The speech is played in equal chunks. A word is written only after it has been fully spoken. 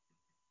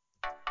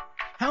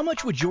How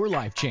much would your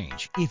life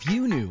change if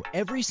you knew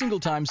every single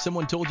time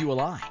someone told you a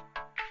lie,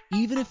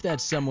 even if that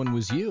someone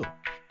was you?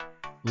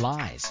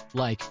 Lies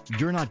like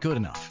you're not good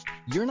enough,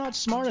 you're not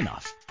smart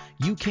enough,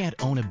 you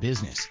can't own a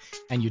business,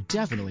 and you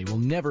definitely will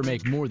never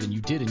make more than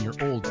you did in your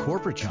old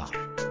corporate job.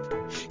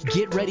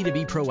 Get ready to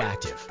be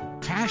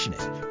proactive,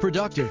 passionate,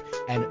 productive,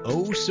 and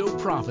oh so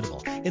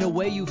profitable in a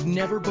way you've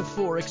never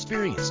before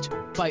experienced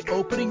by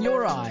opening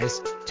your eyes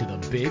to the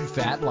big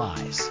fat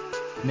lies.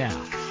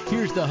 Now,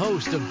 here's the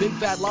host of Big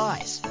Fat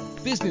Lies,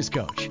 business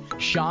coach,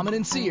 shaman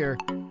and seer,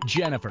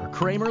 Jennifer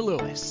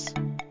Kramer-Lewis.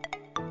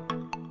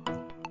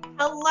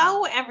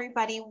 Hello,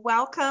 everybody.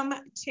 Welcome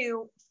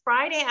to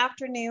Friday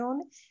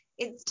afternoon.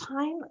 It's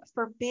time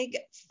for Big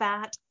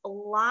Fat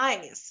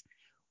Lies.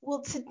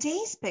 Well,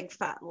 today's big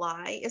fat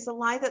lie is a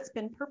lie that's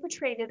been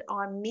perpetrated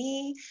on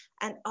me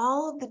and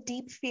all of the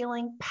deep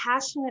feeling,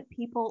 passionate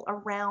people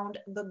around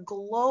the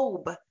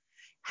globe.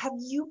 Have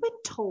you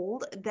been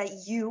told that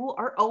you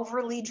are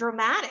overly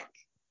dramatic?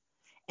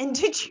 And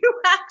did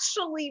you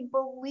actually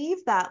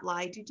believe that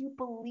lie? Did you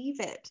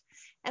believe it?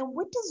 And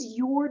what does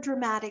your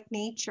dramatic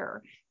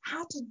nature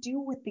have to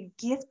do with the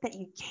gift that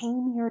you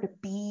came here to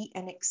be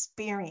and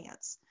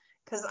experience?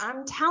 Because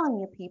I'm telling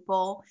you,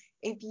 people,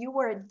 if you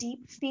are a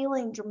deep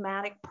feeling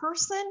dramatic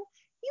person,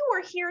 you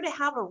are here to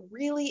have a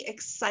really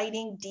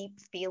exciting,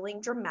 deep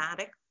feeling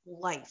dramatic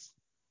life.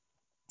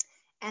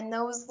 And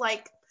those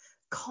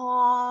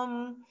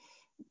calm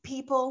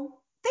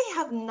people, they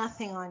have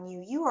nothing on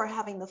you. You are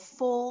having the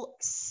full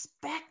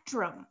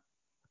spectrum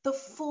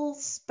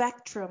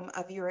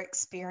of your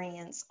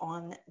experience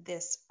on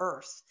this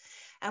earth.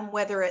 And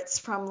whether it's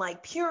from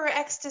pure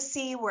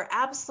ecstasy where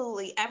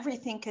absolutely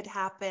everything could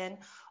happen,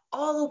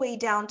 all the way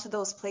down to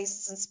those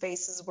places and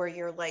spaces where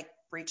you're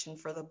reaching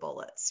for the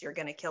bullets. You're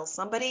going to kill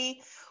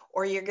somebody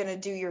or you're going to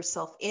do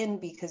yourself in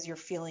because you're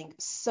feeling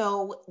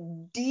so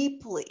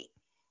deeply.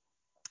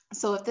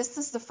 So if this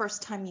is the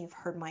first time you've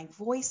heard my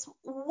voice,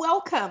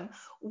 welcome.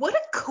 What a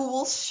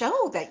cool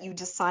show that you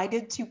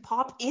decided to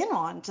pop in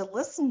on to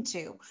listen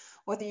to.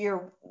 Whether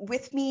you're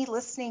with me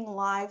listening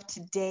live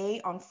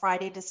today on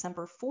Friday,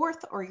 December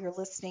 4th, or you're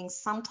listening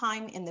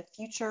sometime in the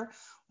future,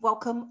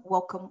 welcome,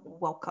 welcome,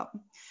 welcome.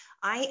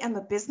 I am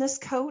a business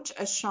coach,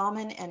 a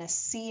shaman, and a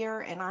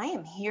seer, and I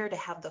am here to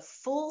have the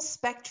full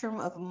spectrum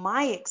of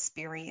my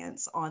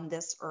experience on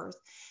this earth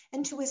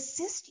and to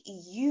assist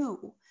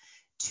you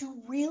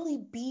to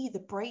really be the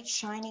bright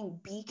shining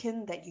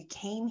beacon that you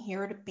came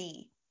here to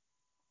be.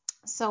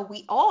 So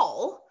we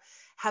all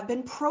have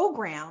been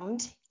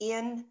programmed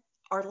in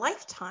our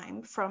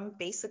lifetime from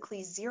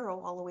basically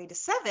 0 all the way to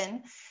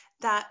 7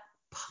 that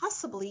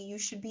possibly you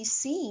should be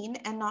seen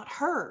and not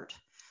heard.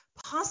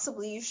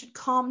 Possibly you should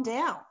calm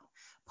down.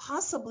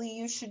 Possibly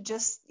you should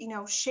just,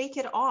 shake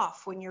it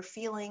off when you're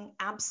feeling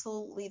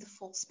absolutely the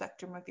full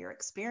spectrum of your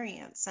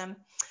experience. And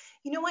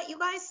you know what, you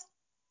guys?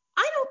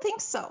 I don't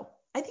think so.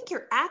 I think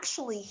you're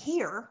actually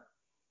here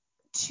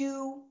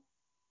to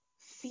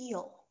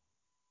feel.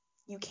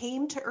 You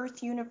came to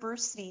Earth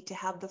University to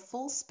have the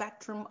full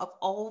spectrum of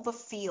all the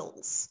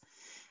feels.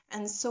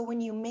 And so when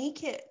you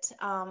make it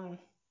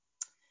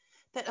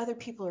that other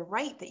people are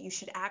right, that you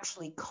should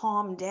actually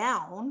calm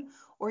down,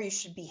 or you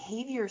should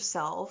behave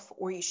yourself,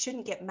 or you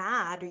shouldn't get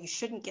mad, or you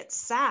shouldn't get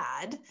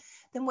sad,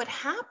 then what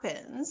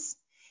happens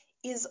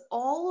is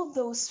all of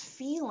those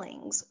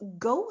feelings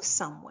go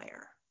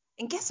somewhere.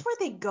 And guess where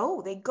they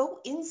go? They go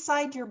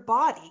inside your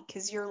body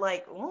because you're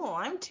like, oh,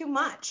 I'm too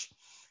much.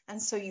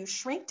 And so you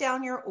shrink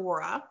down your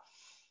aura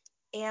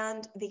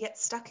and they get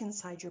stuck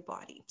inside your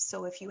body.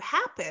 So if you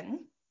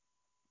happen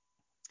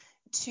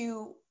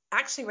to,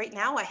 actually right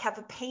now I have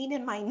a pain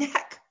in my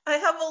neck. I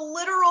have a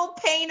literal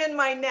pain in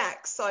my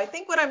neck. So I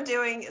think what I'm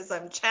doing is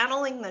I'm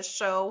channeling the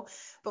show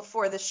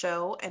before the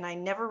show, and I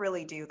never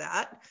really do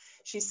that,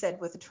 she said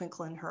with a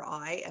twinkle in her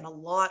eye and a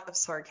lot of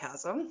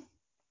sarcasm.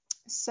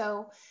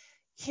 So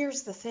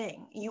here's the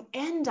thing, you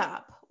end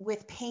up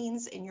with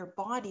pains in your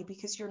body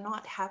because you're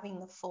not having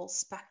the full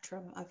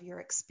spectrum of your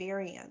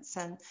experience.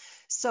 And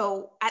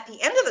so at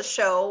the end of the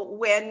show,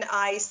 when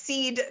I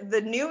seed the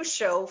new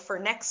show for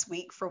next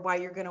week for why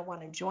you're going to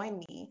want to join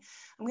me,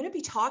 I'm going to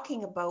be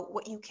talking about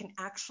what you can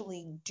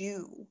actually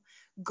do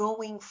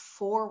going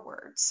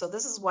forward. So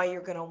this is why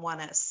you're going to want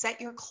to set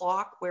your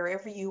clock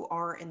wherever you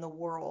are in the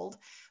world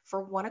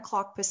for 1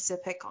 o'clock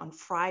Pacific on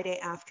Friday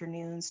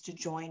afternoons to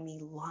join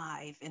me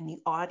live in the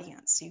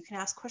audience. So you can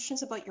ask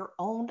questions about your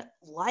own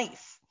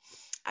life.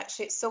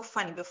 Actually, it's so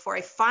funny. Before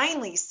I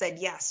finally said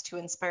yes to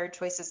Inspired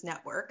Choices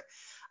Network,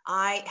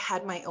 I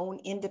had my own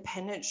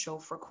independent show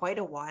for quite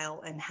a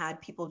while and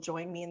had people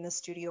join me in the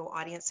studio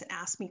audience and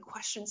ask me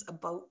questions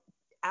about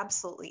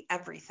absolutely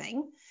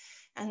everything.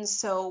 And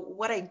so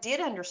what I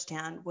did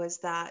understand was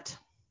that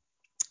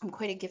I'm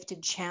quite a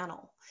gifted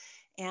channel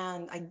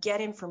and I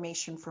get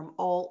information from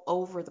all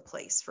over the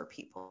place for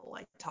people.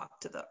 I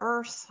talk to the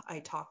earth, I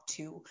talk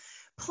to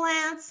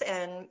plants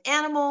and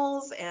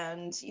animals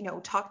and,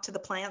 talk to the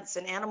plants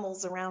and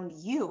animals around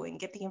you and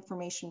get the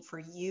information for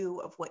you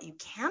of what you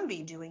can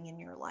be doing in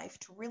your life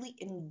to really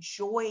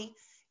enjoy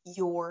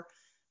your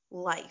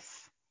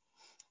life.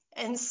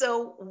 And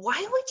so,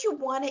 why would you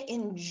want to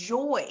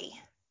enjoy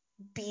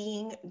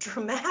being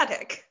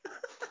dramatic?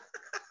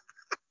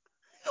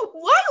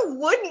 Why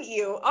wouldn't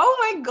you? Oh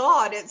my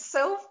God, it's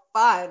so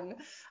fun.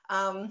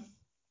 Um,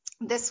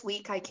 this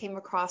week I came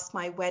across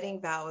my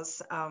wedding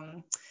vows.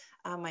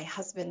 My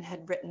husband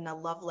had written a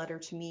love letter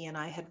to me, and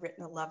I had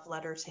written a love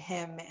letter to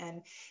him.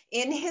 And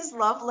in his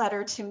love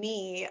letter to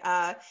me,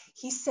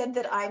 he said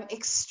that I'm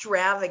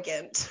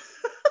extravagant.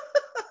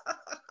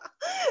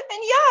 And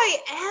yeah, I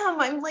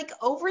am. I'm like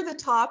over the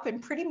top in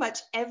pretty much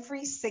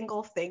every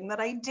single thing that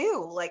I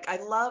do. Like, I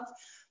love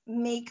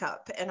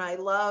makeup, and I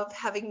love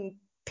having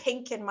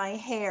pink in my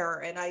hair,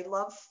 and I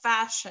love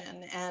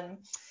fashion, and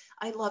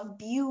I love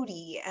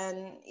beauty.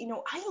 And,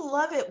 I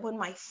love it when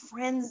my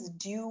friends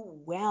do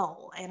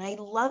well, and I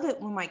love it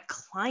when my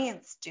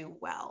clients do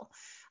well.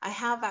 I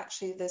have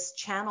actually this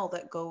channel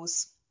that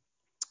goes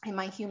in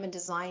my human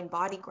design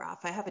body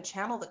graph. I have a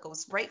channel that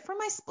goes right from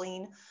my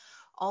spleen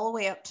all the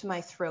way up to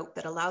my throat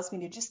that allows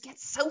me to just get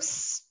so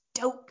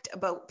stoked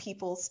about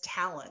people's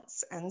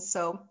talents. And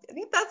so I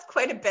think that's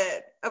quite a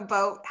bit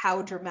about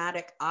how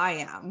dramatic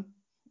I am.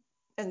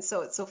 And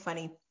so it's so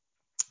funny.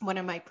 One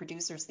of my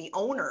producers, the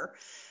owner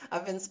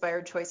of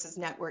Inspired Choices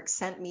Network,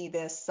 sent me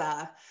this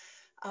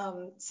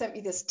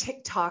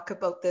TikTok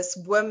about this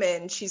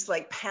woman. She's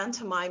like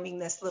pantomiming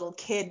this little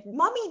kid.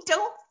 Mommy,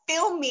 don't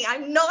film me.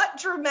 I'm not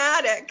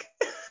dramatic.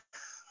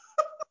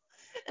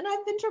 And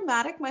I've been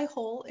dramatic my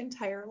whole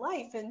entire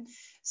life. And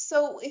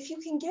so if you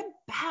can get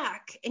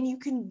back and you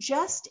can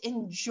just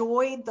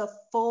enjoy the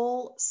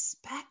full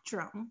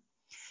spectrum,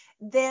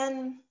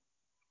 then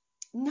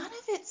none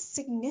of it's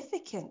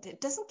significant. It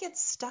doesn't get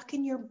stuck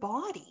in your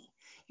body.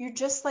 You're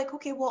just like,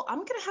 okay, well, I'm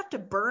going to have to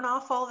burn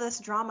off all this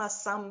drama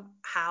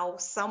somehow,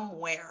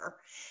 somewhere.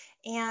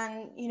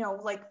 And,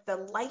 like the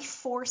life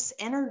force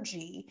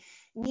energy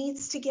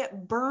needs to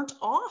get burnt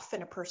off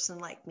in a person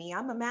like me.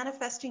 I'm a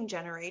manifesting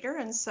generator.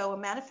 And so a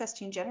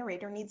manifesting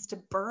generator needs to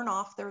burn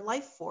off their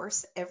life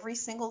force every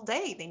single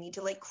day. They need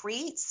to like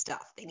create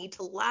stuff. They need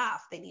to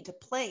laugh. They need to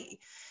play.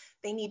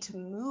 They need to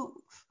move.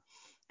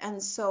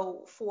 And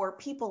so for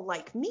people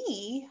like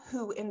me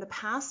who in the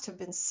past have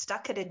been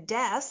stuck at a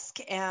desk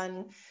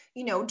and,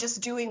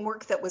 just doing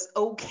work that was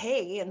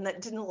okay and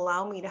that didn't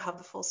allow me to have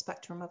the full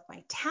spectrum of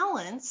my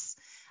talents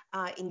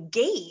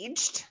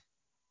engaged,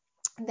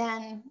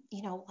 then,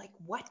 like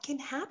what can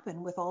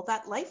happen with all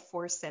that life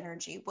force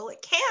energy? Well,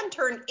 it can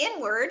turn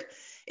inward.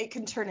 It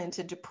can turn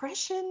into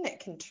depression.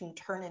 It can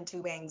turn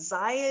into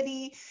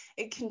anxiety.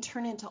 It can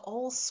turn into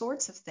all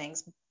sorts of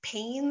things,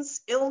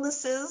 pains,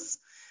 illnesses,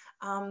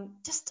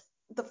 just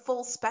the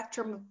full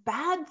spectrum of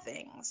bad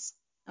things.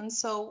 And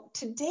so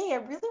today I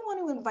really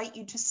want to invite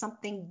you to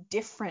something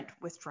different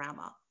with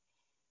drama.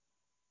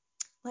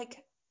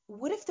 Like,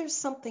 what if there's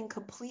something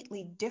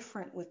completely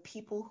different with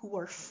people who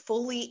are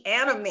fully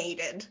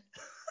animated?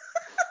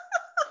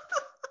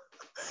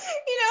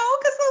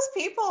 Because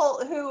those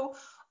people who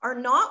are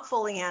not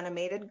fully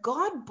animated,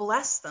 God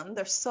bless them.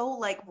 They're so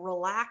like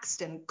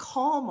relaxed and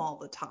calm all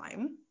the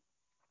time.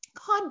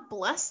 God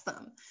bless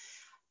them.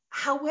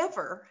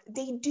 However,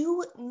 they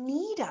do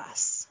need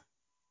us.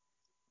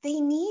 They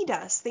need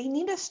us. They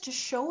need us to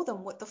show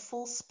them what the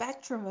full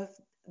spectrum of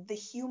the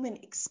human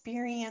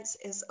experience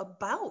is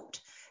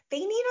about. They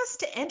need us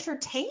to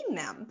entertain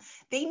them.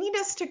 They need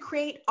us to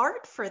create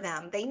art for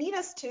them. They need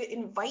us to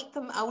invite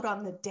them out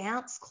on the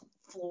dance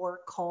floor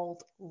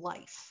called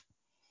life.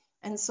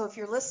 And so if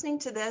you're listening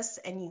to this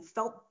and you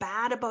felt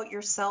bad about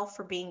yourself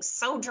for being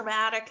so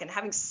dramatic and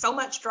having so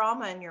much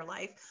drama in your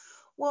life,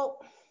 well,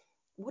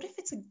 what if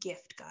it's a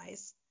gift,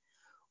 guys?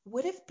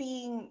 What if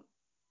being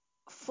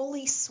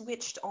fully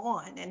switched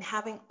on and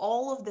having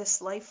all of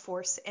this life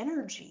force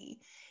energy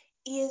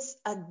is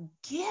a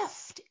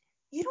gift?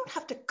 You don't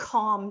have to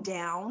calm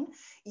down.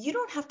 You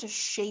don't have to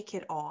shake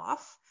it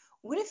off.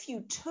 What if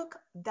you took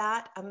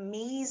that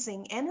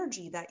amazing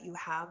energy that you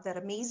have, that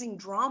amazing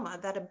drama,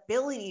 that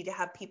ability to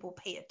have people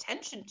pay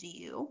attention to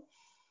you,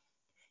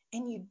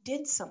 and you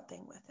did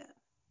something with it?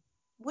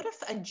 What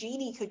if a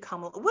genie could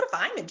come? What if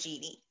I'm a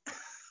genie?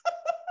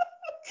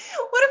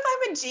 What if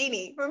I'm a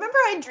genie? Remember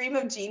I Dream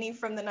of Jeannie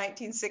from the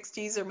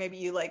 1960s, or maybe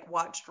you like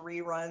watched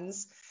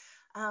reruns.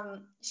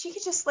 She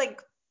could just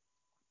like,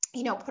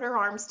 put her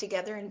arms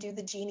together and do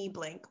the genie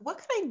blink. What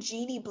could I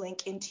genie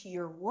blink into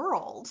your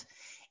world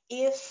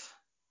if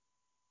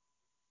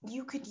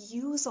you could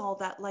use all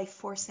that life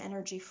force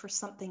energy for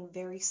something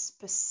very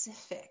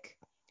specific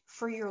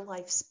for your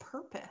life's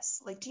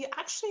purpose? Like, do you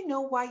actually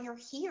know why you're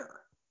here?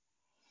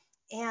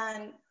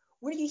 And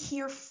what are you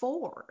here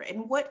for?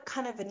 And what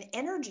kind of an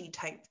energy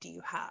type do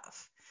you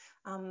have?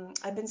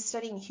 I've been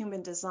studying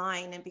human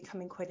design and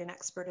becoming quite an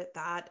expert at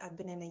that. I've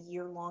been in a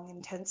year-long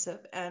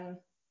intensive, and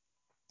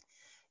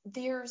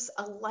there's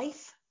a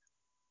life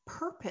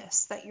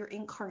purpose that you're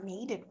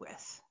incarnated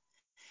with.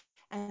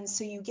 And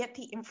so you get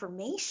the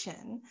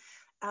information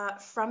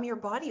from your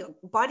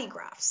body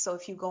graphs. So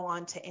if you go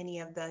on to any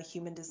of the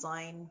human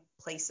design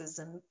places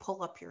and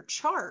pull up your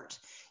chart,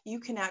 you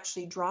can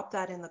actually drop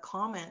that in the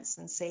comments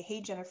and say,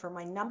 hey, Jennifer,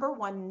 my number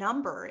one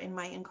number in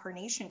my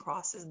incarnation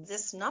cross is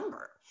this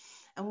number.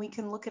 And we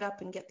can look it up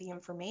and get the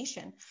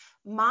information.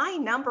 My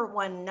number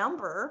one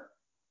number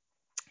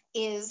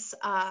is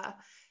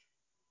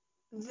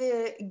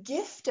the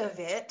gift of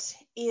it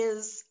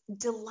is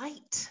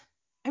delight.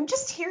 I'm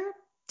just here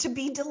to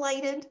be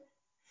delighted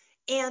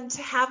and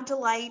to have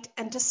delight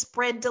and to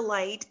spread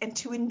delight and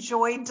to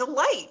enjoy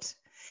delight.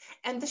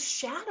 And the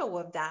shadow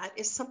of that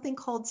is something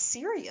called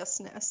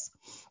seriousness.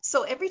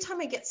 So every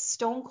time I get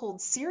stone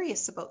cold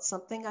serious about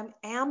something, I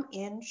am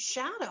in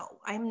shadow.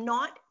 I'm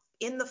not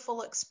in the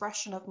full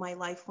expression of my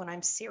life when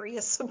I'm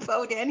serious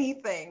about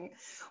anything,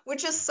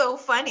 which is so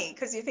funny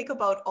because you think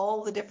about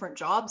all the different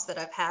jobs that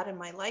I've had in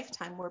my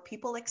lifetime where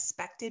people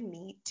expected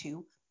me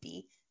to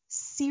be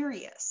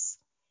serious.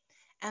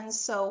 And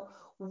so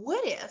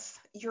what if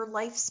your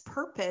life's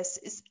purpose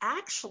is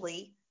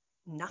actually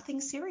nothing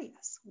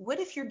serious?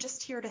 What if you're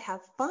just here to have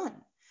fun?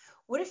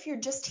 What if you're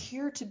just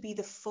here to be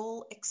the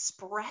full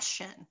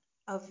expression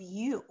of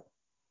you?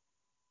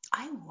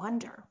 I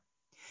wonder.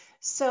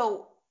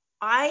 So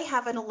I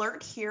have an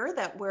alert here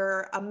that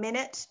we're a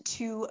minute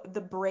to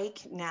the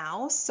break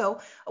now. So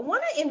I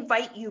want to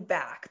invite you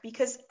back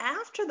because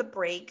after the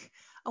break,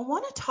 I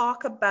want to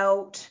talk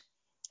about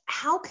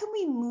how can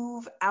we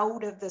move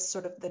out of this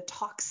sort of the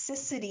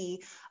toxicity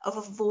of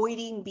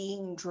avoiding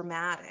being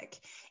dramatic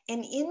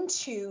and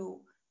into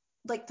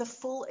like the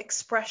full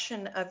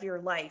expression of your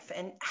life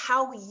and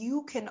how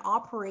you can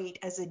operate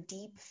as a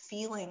deep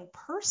feeling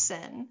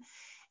person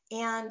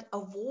and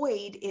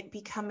avoid it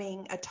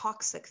becoming a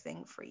toxic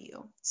thing for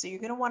you. So you're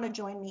going to want to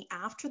join me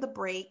after the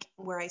break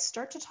where I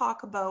start to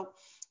talk about,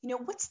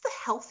 what's the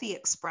healthy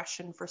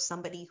expression for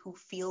somebody who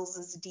feels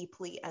as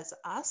deeply as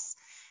us,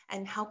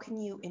 and how can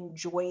you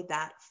enjoy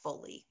that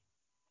fully?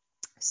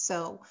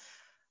 So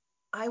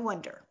I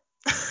wonder.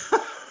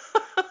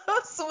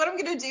 So what I'm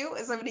going to do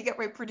is I'm going to get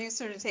my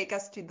producer to take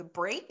us to the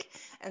break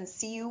and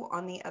see you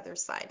on the other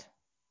side.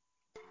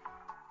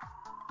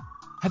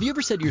 Have you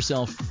ever said to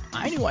yourself,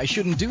 I knew I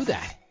shouldn't do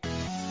that?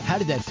 How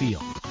did that feel?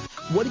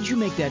 What did you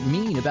make that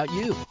mean about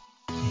you?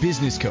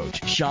 Business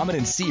coach, shaman,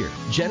 and seer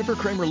Jennifer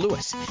Kramer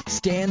Lewis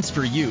stands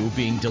for you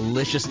being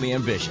deliciously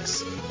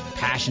ambitious,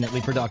 passionately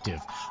productive,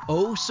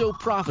 oh so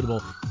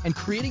profitable, and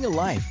creating a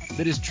life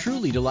that is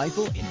truly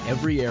delightful in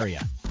every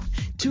area.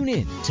 Tune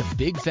in to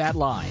Big Fat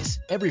Lies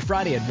every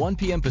Friday at 1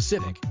 p.m.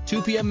 Pacific,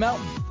 2 p.m.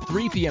 Mountain,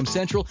 3 p.m.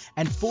 Central,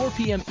 and 4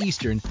 p.m.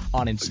 Eastern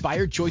on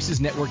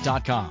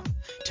InspiredChoicesNetwork.com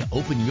to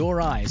open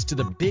your eyes to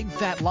the big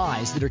fat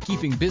lies that are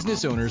keeping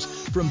business owners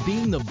from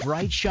being the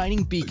bright,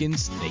 shining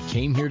beacons they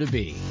came here to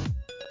be.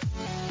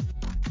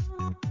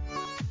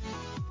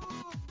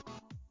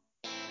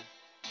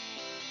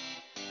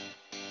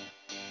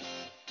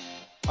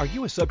 Are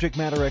you a subject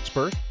matter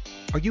expert?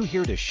 Are you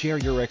here to share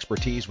your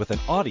expertise with an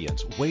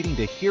audience waiting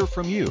to hear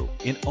from you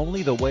in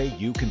only the way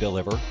you can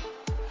deliver?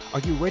 Are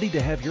you ready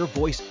to have your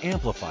voice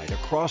amplified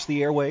across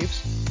the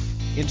airwaves?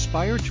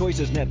 Inspired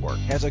Choices Network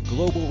has a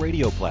global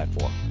radio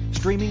platform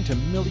streaming to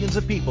millions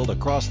of people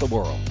across the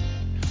world.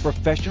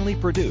 Professionally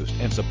produced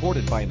and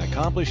supported by an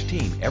accomplished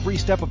team every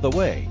step of the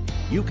way,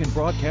 you can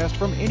broadcast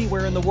from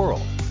anywhere in the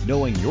world,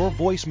 knowing your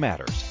voice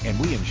matters, and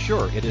we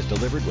ensure it is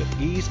delivered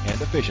with ease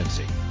and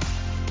efficiency.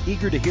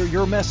 Eager to hear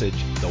your message,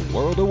 the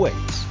world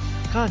awaits.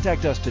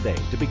 Contact us today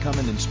to become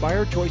an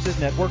Inspired Choices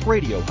Network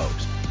radio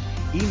host.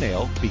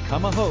 Email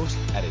become a host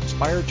at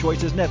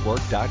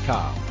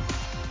inspiredchoicesnetwork.com.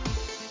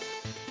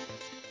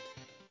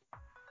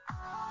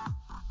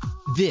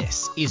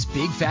 This is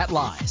Big Fat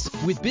Lies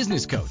with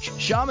business coach,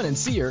 shaman, and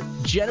seer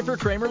Jennifer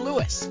Kramer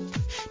Lewis.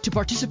 To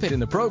participate in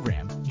the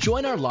program,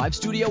 join our live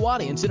studio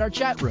audience in our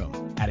chat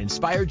room at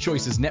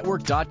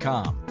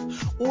InspiredChoicesNetwork.com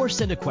or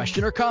send a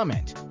question or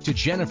comment to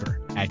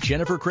Jennifer at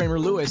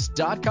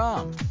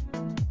JenniferKramerLewis.com.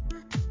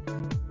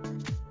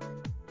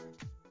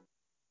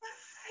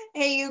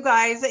 Hey, you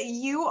guys,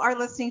 you are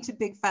listening to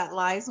Big Fat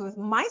Lies with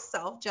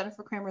myself,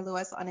 Jennifer Kramer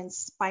Lewis, on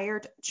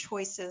Inspired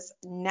Choices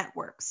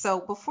Network. So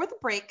before the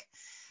break,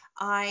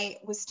 I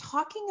was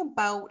talking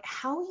about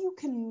how you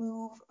can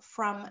move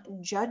from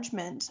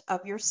judgment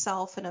of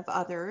yourself and of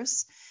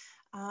others,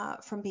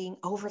 from being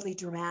overly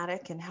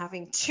dramatic and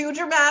having too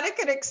dramatic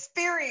an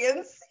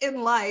experience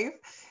in life,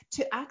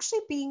 to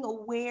actually being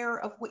aware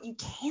of what you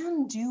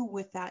can do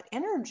with that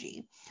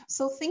energy.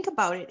 So think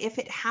about it. If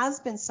it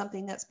has been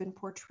something that's been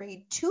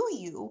portrayed to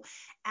you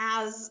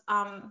as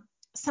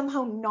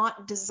somehow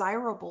not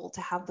desirable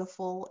to have the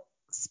full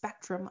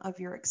spectrum of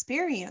your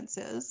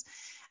experiences,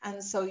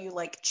 and so you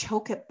like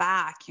choke it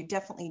back, you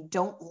definitely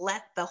don't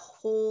let the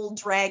whole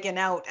dragon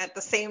out at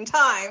the same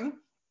time,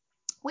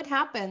 what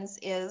happens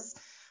is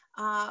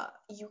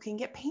you can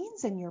get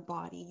pains in your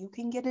body, you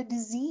can get a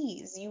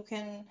disease, you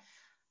can,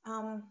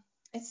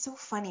 it's so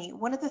funny.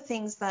 One of the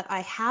things that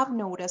I have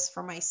noticed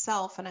for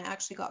myself, and I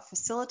actually got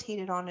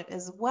facilitated on it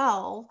as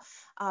well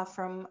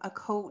from a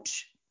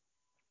coach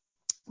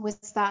was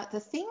that the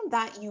thing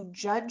that you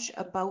judge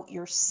about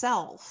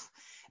yourself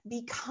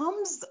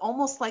becomes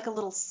almost like a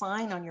little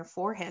sign on your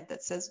forehead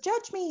that says,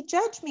 judge me,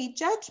 judge me,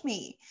 judge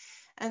me.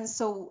 And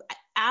so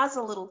as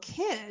a little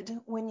kid,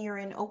 when you're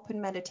in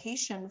open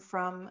meditation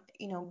from,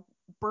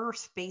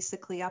 birth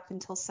basically up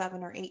until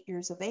 7 or 8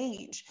 years of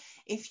age,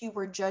 if you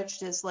were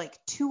judged as like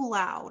too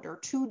loud or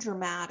too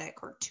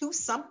dramatic or too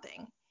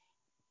something,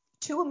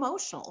 too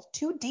emotional,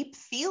 too deep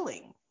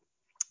feeling,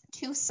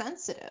 too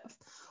sensitive,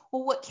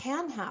 well, what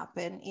can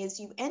happen is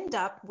you end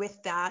up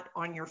with that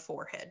on your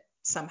forehead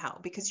somehow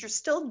because you're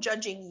still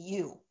judging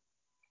you.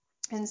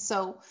 And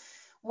so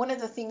one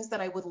of the things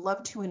that I would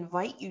love to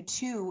invite you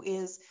to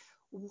is,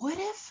 what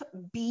if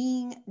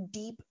being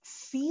deep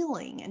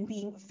feeling and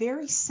being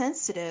very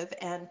sensitive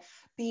and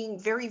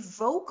being very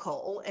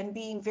vocal and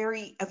being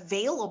very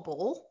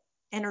available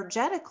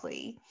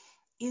energetically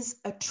is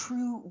a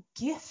true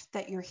gift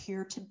that you're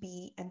here to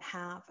be and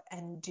have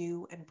and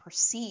do and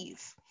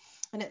perceive?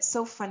 And it's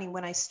so funny,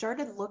 when I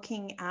started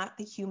looking at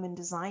the human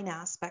design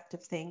aspect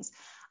of things,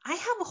 I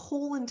have a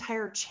whole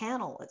entire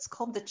channel. It's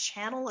called the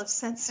Channel of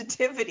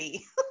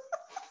Sensitivity.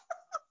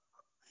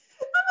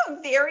 I'm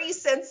a very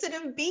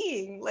sensitive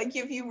being. Like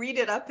if you read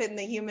it up in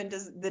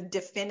the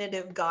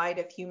Definitive Guide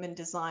of Human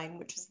Design,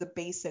 which is the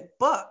basic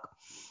book,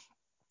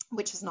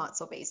 which is not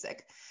so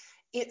basic,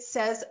 it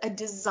says a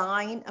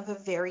design of a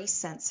very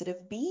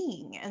sensitive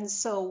being. And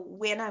so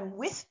when I'm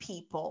with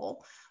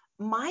people,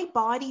 my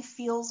body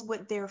feels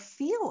what they're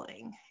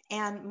feeling,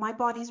 and my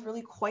body's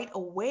really quite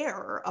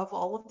aware of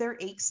all of their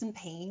aches and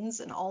pains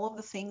and all of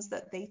the things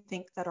that they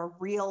think that are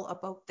real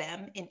about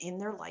them and in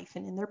their life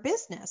and in their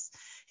business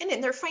and in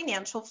their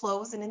financial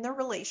flows and in their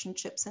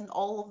relationships and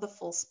all of the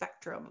full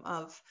spectrum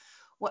of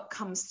what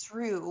comes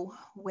through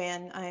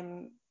when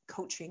I'm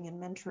coaching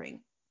and mentoring.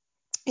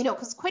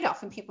 Because quite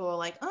often people are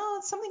like,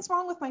 oh, something's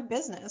wrong with my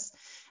business.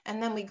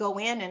 And then we go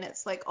in and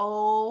it's like,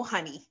 oh,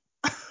 honey,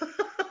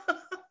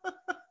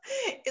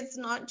 it's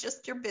not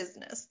just your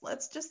business.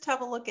 Let's just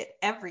have a look at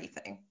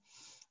everything.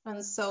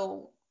 And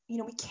so,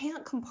 we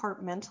can't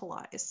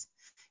compartmentalize.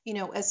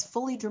 As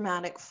fully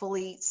dramatic,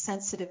 fully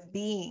sensitive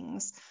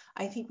beings,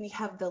 I think we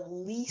have the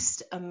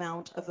least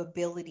amount of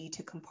ability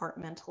to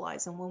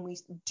compartmentalize. And when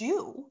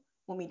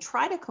we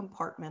try to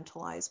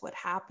compartmentalize, what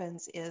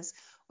happens is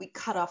we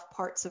cut off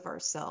parts of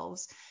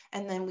ourselves,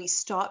 and then we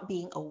stop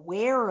being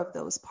aware of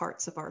those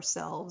parts of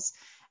ourselves.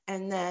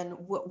 And then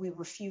what we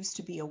refuse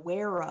to be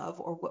aware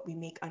of or what we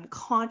make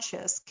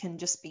unconscious can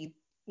just be,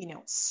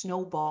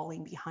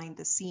 snowballing behind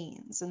the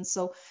scenes. And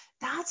so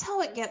that's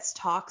how it gets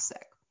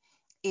toxic,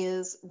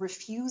 is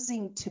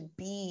refusing to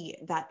be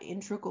that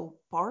integral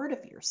part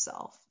of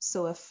yourself.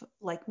 So if,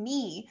 like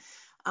me,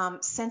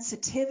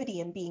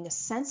 sensitivity and being a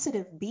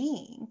sensitive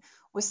being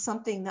was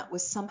something that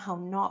was somehow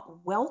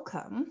not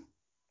welcome,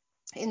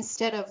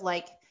 instead of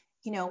like,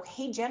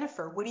 hey,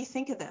 Jennifer, what do you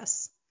think of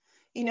this?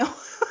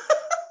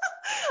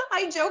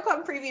 I joke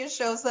on previous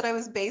shows that I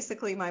was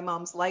basically my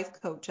mom's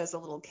life coach as a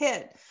little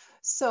kid.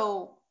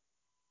 So,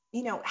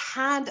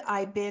 had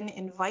I been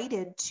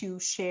invited to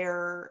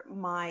share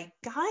my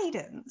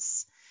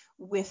guidance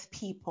with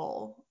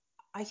people,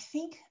 I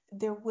think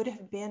there would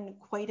have been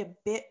quite a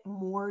bit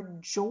more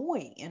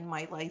joy in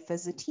my life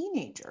as a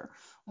teenager,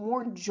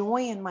 more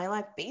joy in my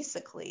life,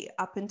 basically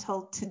up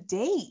until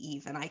today.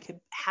 Even I could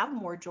have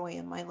more joy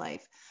in my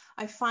life.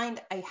 I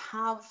find I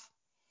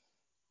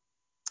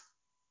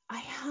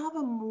have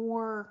a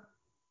more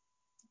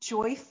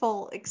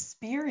joyful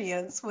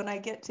experience when I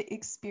get to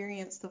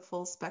experience the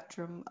full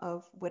spectrum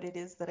of what it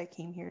is that I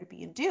came here to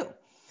be and do.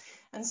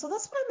 And so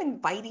that's what I'm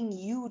inviting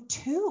you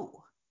to,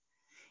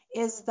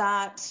 is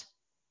that,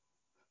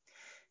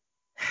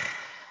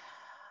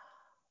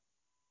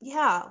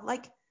 yeah,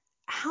 like,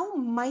 how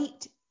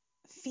might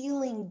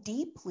feeling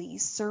deeply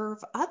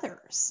serve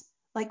others?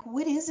 Like,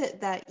 what is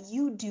it that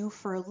you do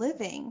for a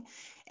living?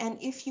 And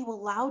if you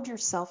allowed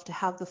yourself to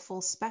have the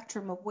full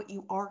spectrum of what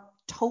you are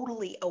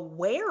totally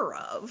aware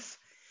of,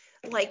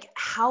 like,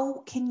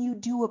 how can you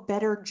do a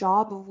better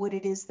job of what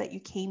it is that you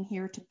came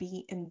here to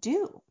be and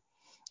do?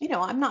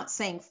 I'm not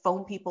saying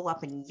phone people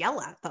up and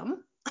yell at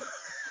them.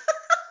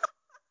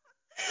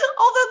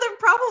 Although there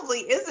probably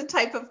is a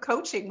type of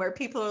coaching where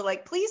people are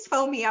like, please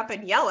phone me up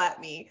and yell at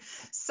me.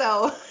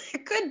 So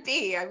it could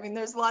be. I mean,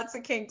 there's lots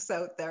of kinks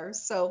out there.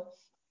 So,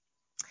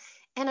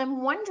 and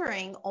I'm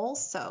wondering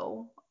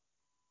also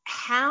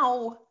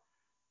how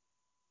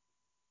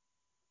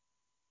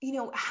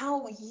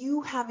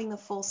you having the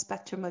full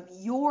spectrum of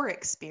your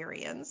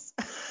experience.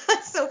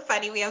 It's so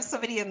funny. We have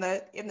somebody in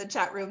the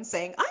chat room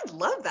saying, I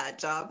love that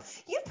job.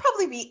 You'd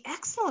probably be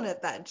excellent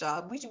at that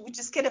job. We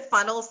just get a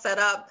funnel set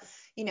up.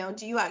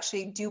 Do you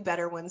actually do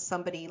better when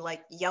somebody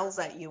like yells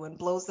at you and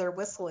blows their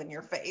whistle in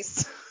your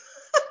face?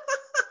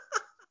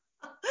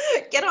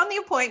 Get on the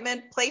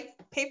appointment, pay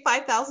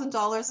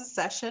 $5,000 a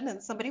session,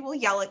 and somebody will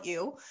yell at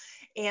you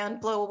and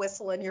blow a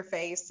whistle in your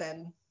face,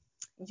 and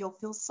you'll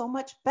feel so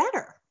much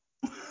better.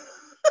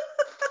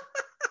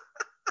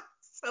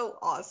 So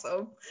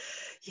awesome.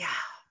 Yeah.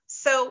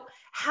 So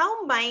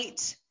how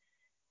might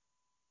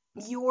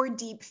your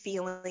deep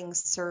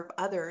feelings serve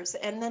others.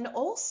 And then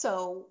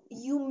also,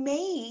 you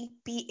may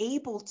be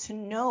able to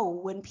know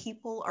when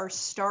people are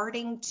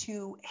starting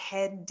to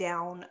head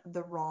down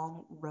the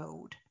wrong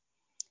road.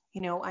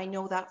 I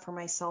know that for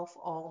myself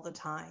all the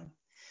time.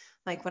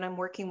 Like when I'm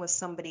working with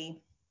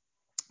somebody,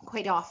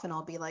 quite often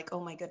I'll be like, oh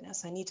my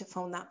goodness, I need to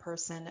phone that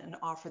person and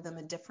offer them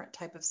a different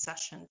type of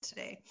session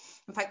today.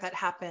 In fact, that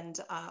happened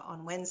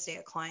on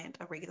Wednesday.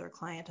 A regular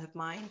client of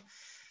mine,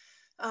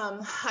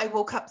 I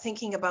woke up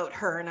thinking about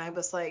her and I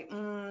was like,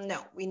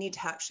 no, we need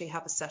to actually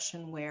have a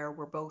session where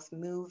we're both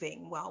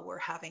moving while we're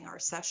having our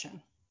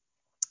session.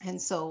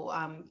 And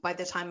so by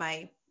the time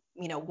I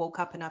woke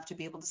up enough to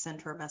be able to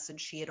send her a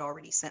message, she had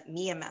already sent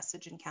me a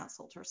message and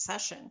canceled her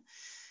session.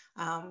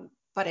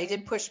 But I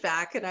did push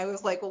back and I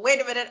was like, well,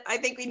 wait a minute, I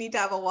think we need to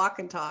have a walk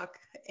and talk.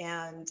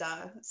 And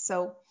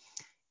so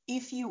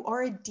if you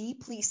are a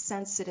deeply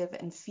sensitive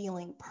and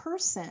feeling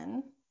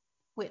person,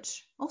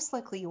 which most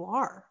likely you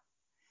are,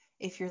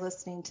 if you're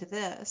listening to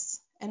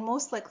this, and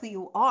most likely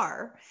you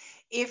are,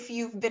 if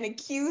you've been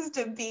accused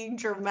of being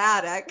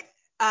dramatic,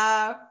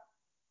 I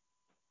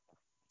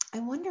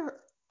wonder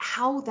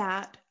how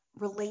that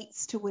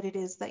relates to what it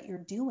is that you're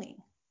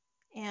doing.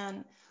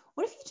 And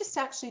what if you just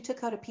actually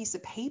took out a piece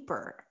of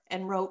paper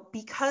and wrote,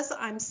 because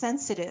I'm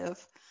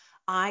sensitive,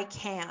 I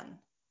can.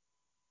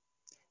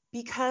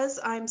 Because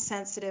I'm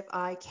sensitive,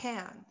 I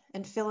can.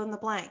 And fill in the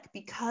blank.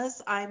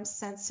 Because I'm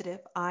sensitive,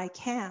 I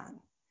can.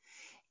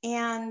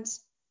 And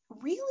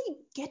really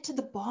get to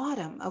the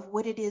bottom of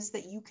what it is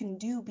that you can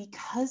do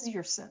because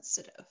you're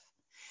sensitive.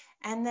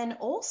 And then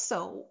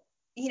also,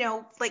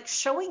 like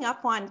showing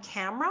up on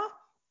camera,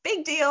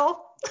 big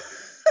deal.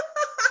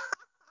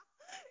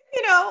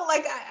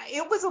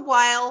 It was a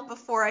while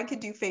before I could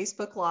do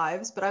Facebook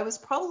Lives, but I was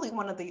probably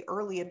one of the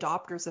early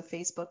adopters of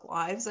Facebook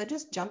Lives. I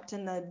just jumped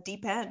in the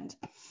deep end.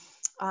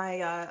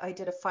 I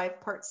did a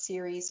 5-part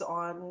series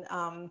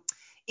on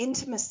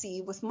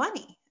intimacy with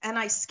money, and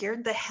I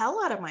scared the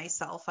hell out of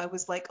myself. I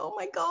was like, oh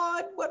my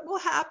God, what will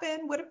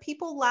happen? What if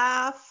people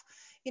laugh?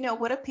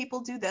 What if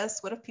people do this?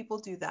 What if people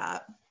do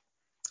that?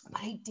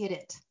 But I did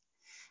it.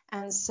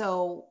 And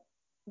so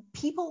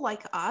people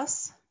like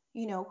us,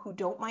 who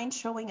don't mind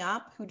showing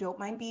up, who don't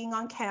mind being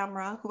on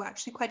camera, who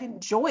actually quite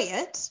enjoy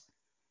it,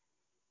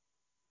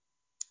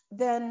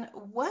 then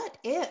what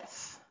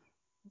if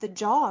the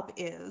job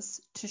is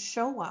to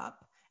show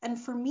up? And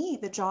for me,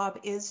 the job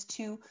is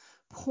to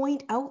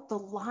point out the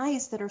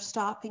lies that are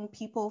stopping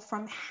people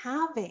from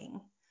having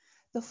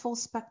the full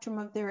spectrum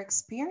of their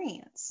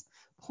experience.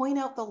 Point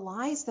out the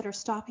lies that are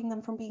stopping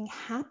them from being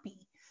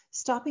happy,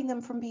 stopping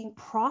them from being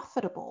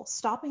profitable,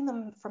 stopping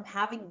them from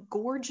having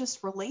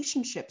gorgeous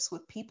relationships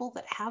with people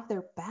that have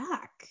their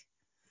back.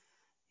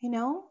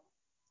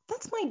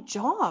 That's my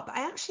job.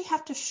 I actually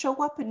have to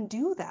show up and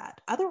do that.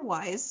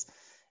 Otherwise,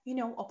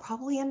 I'll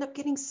probably end up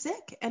getting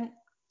sick, and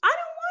I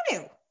don't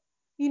want to.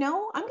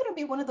 I'm going to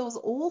be one of those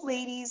old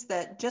ladies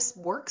that just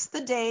works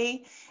the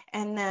day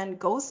and then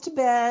goes to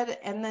bed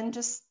and then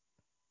just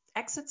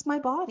exits my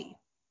body.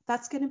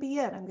 That's going to be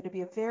it. I'm going to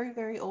be a very,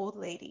 very old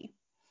lady.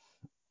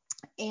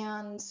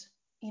 And,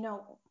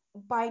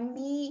 by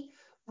me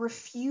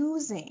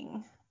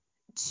refusing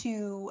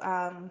to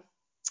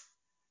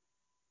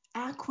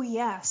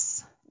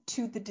acquiesce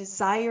to the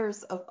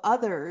desires of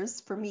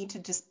others for me to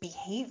just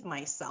behave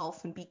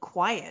myself and be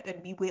quiet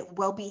and be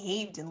well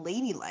behaved and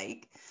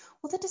ladylike,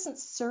 well, that doesn't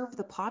serve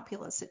the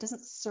populace. It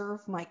doesn't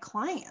serve my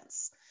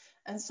clients.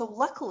 And so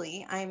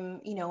luckily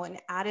I'm,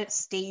 at a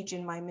stage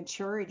in my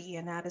maturity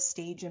and at a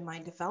stage in my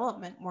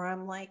development where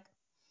I'm like,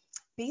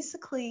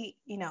 basically,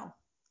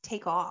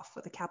 take off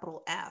with a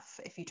capital F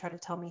if you try to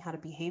tell me how to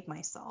behave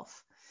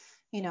myself.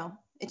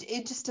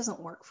 It just doesn't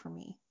work for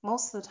me.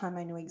 Most of the time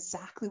I know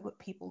exactly what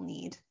people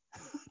need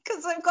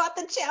because I've got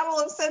the channel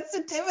of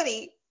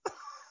sensitivity.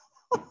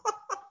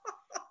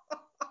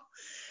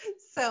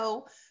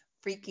 So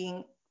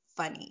freaking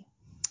funny.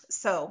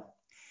 So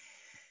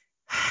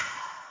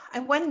I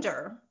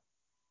wonder,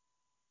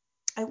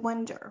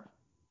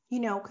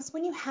 because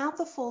when you have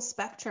the full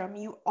spectrum,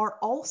 you are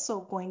also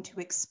going to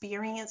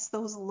experience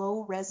those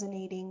low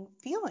resonating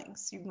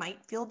feelings. You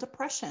might feel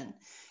depression.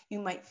 You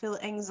might feel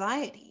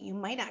anxiety. You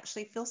might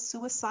actually feel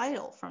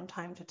suicidal from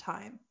time to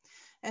time.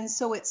 And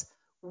so it's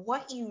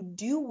what you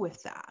do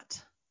with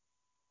that.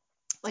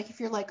 Like if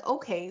you're like,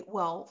 okay,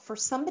 well, for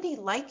somebody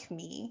like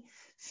me,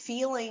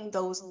 feeling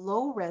those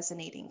low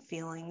resonating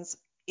feelings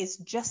is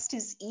just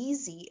as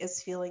easy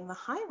as feeling the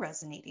high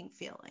resonating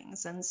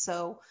feelings. And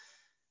so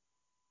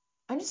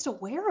I'm just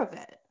aware of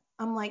it.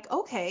 I'm like,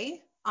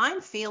 okay,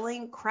 I'm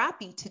feeling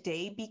crappy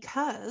today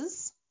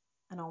because,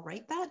 and I'll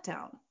write that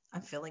down.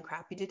 I'm feeling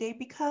crappy today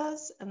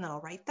because, and then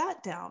I'll write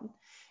that down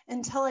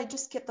until I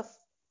just get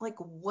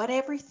what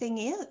everything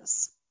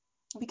is.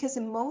 Because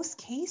in most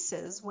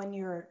cases, when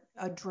you're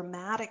a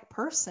dramatic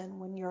person,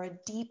 when you're a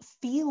deep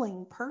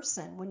feeling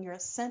person, when you're a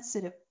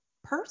sensitive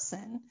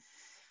person,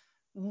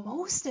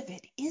 most of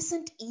it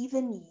isn't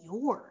even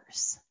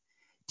yours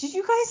Did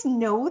you guys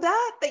know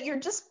that you're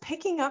just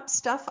picking up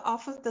stuff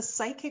off of the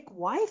psychic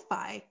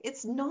Wi-Fi?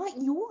 It's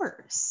not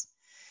yours.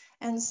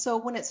 And so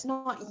when it's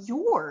not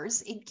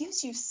yours, it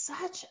gives you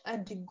such a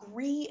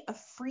degree of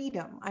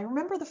freedom. I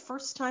remember the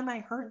first time I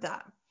heard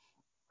that.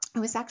 I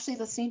was actually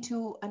listening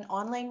to an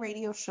online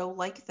radio show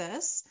like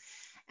this,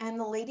 and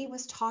the lady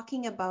was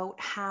talking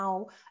about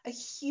how a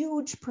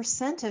huge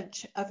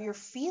percentage of your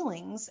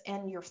feelings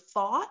and your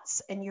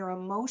thoughts and your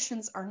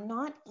emotions are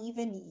not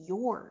even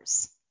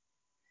yours.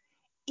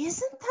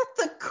 Isn't that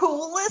the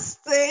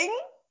coolest thing?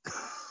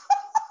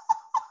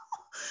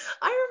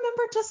 I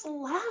remember just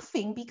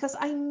laughing because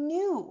I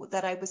knew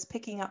that I was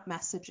picking up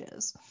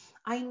messages.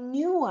 I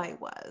knew I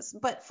was,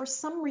 but for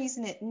some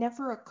reason it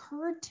never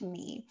occurred to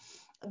me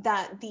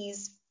that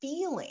these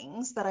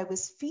feelings that I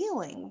was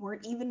feeling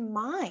weren't even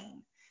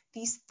mine.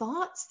 These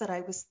thoughts that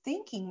I was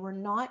thinking were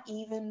not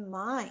even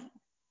mine.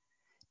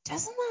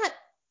 Doesn't that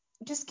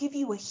just give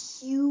you a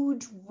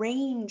huge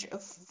range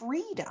of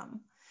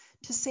freedom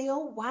to say,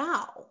 oh,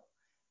 wow,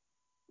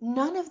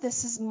 none of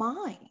this is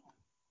mine?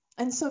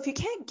 And so if you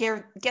can't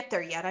get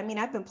there yet, I mean,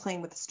 I've been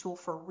playing with this tool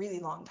for a really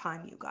long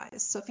time, you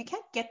guys. So if you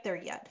can't get there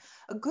yet,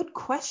 a good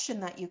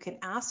question that you can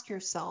ask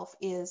yourself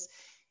is,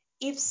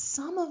 if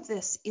some of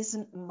this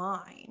isn't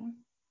mine,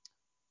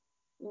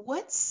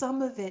 what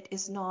some of it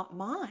is not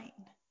mine?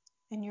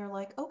 And you're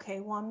like,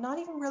 okay, well, I'm not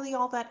even really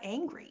all that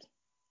angry.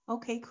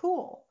 Okay,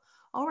 cool.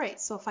 All right,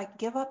 so if I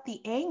give up the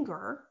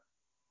anger,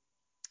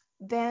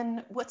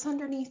 then what's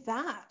underneath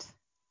that?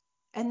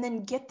 And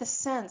then get the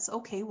sense,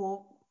 okay,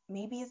 well,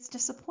 maybe it's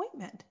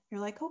disappointment. You're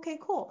like, okay,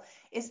 cool.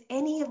 Is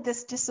any of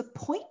this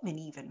disappointment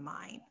even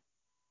mine?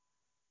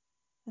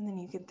 And then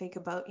you can think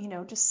about,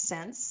 just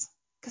sense,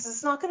 because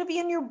it's not going to be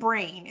in your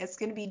brain. It's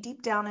going to be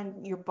deep down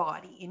in your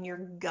body, in your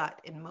gut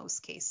in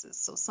most cases.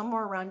 So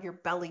somewhere around your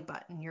belly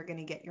button, you're going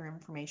to get your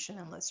information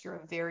unless you're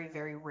a very,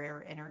 very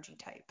rare energy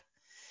type.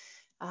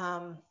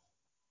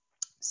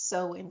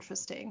 So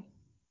interesting.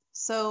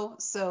 So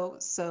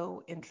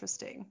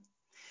interesting.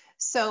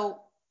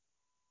 So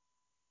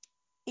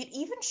it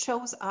even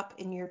shows up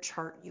in your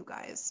chart, you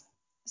guys.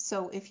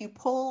 So if you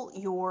pull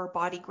your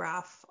body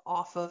graph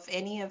off of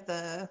any of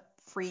the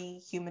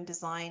free human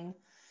design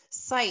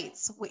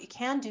sites, what you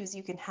can do is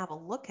you can have a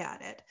look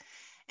at it.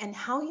 And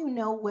how you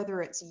know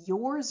whether it's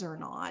yours or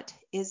not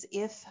is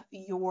if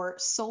your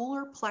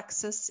solar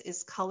plexus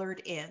is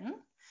colored in.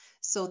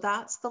 So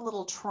that's the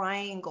little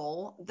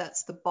triangle,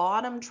 that's the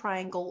bottom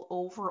triangle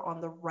over on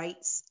the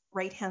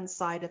right-hand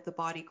side of the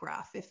body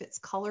graph. If it's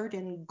colored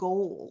in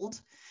gold,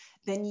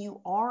 then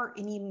you are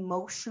an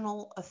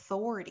emotional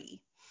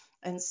authority.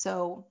 And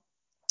so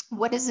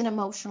what is an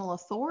emotional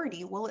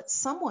authority? Well, it's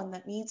someone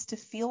that needs to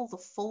feel the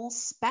full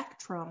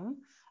spectrum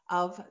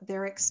of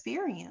their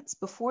experience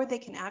before they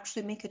can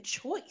actually make a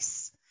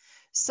choice.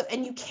 So,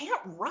 and you can't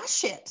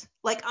rush it.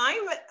 Like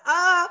I'm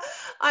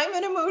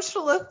an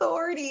emotional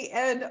authority,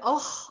 and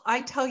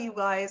I tell you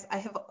guys, I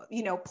have,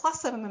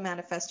 plus I'm a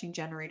manifesting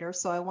generator,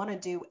 so I want to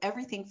do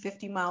everything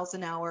 50 miles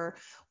an hour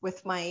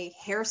with my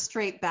hair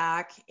straight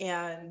back,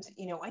 and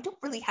I don't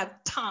really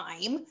have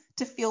time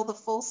to feel the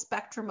full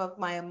spectrum of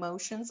my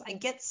emotions. I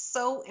get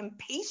so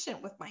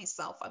impatient with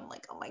myself. I'm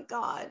like, oh my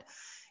God,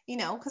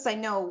 because I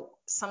know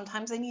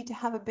sometimes I need to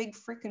have a big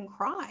freaking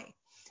cry.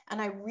 And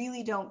I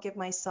really don't give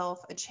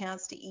myself a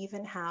chance to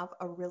even have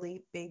a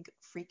really big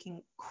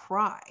freaking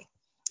cry.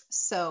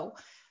 So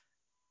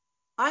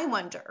I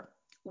wonder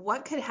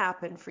what could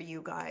happen for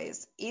you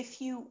guys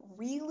if you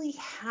really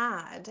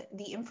had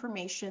the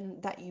information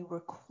that you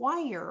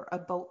require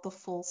about the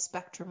full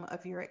spectrum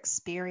of your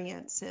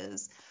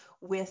experiences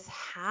with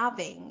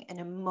having an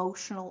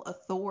emotional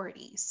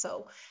authority.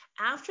 So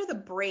after the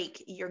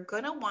break, you're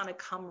going to want to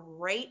come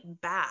right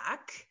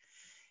back.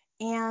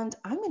 And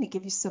I'm going to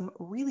give you some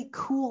really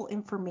cool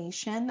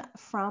information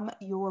from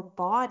your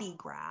body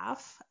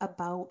graph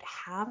about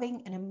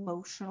having an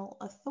emotional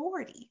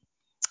authority.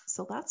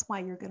 So that's why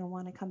you're going to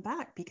want to come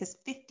back, because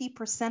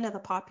 50% of the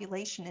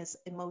population is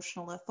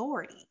emotional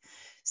authority.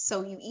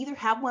 So you either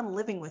have one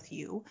living with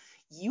you,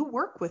 you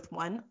work with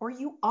one, or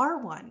you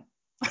are one.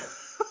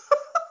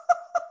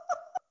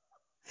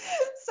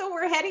 So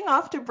we're heading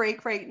off to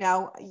break right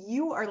now.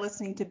 You are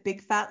listening to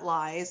Big Fat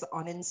Lies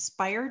on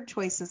Inspired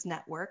Choices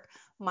Network.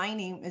 My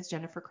name is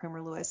Jennifer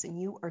Kramer Lewis, and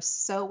you are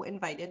so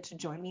invited to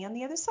join me on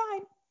the other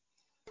side.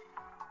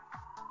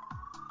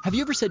 Have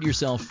you ever said to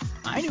yourself,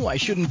 I knew I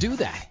shouldn't do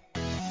that?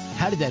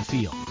 How did that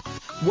feel?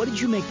 What did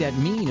you make that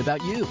mean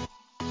about you?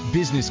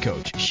 Business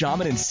coach,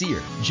 shaman, and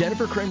seer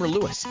Jennifer Kramer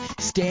Lewis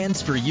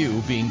stands for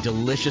you being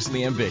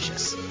deliciously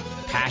ambitious,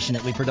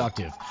 passionately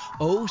productive,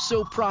 oh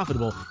so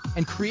profitable,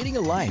 and creating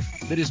a life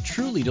that is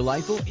truly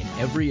delightful in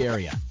every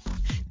area.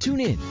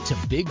 Tune in to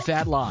Big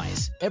Fat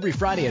Lies every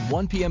Friday at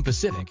 1 p.m.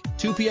 Pacific,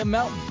 2 p.m.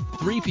 Mountain,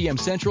 3 p.m.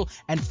 Central,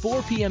 and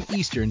 4 p.m.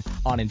 Eastern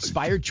on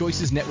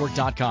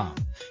InspiredChoicesNetwork.com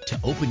to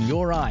open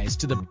your eyes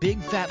to the big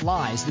fat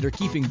lies that are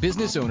keeping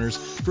business owners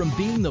from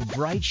being the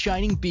bright,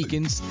 shining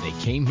beacons they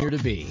came here to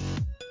be.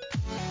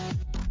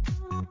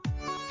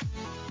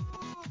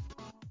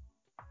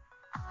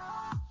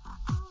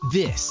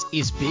 This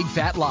is Big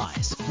Fat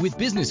Lies with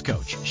business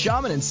coach,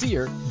 shaman, and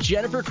seer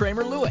Jennifer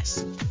Kramer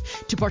Lewis.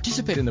 To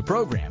participate in the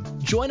program,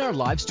 join our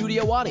live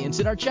studio audience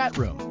in our chat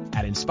room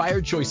at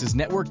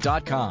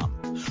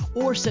inspiredchoicesnetwork.com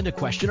or send a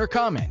question or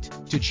comment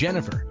to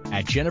Jennifer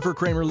at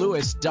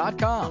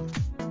jenniferkramerlewis.com.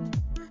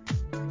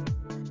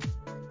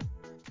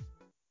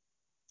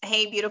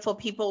 Hey, beautiful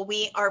people,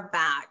 we are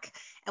back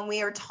and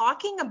we are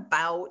talking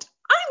about,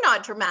 I'm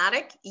not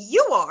dramatic,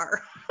 you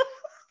are.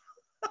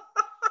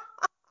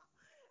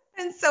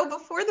 And so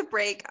before the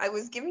break, I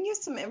was giving you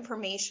some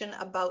information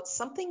about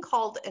something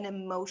called an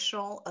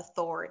emotional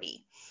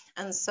authority.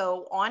 And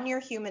so on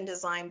your human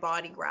design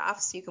body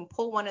graphs, you can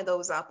pull one of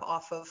those up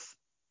off of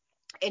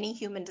any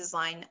human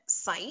design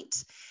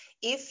site.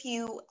 If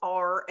you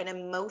are an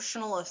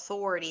emotional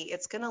authority,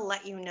 it's going to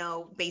let you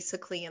know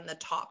basically in the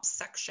top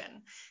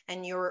section.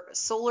 And your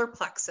solar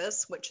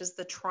plexus, which is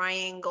the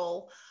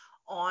triangle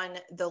on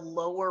the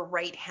lower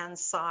right-hand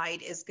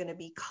side, is going to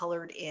be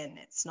colored in.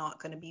 It's not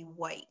going to be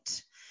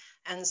white.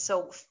 And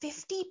so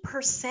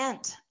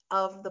 50%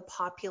 of the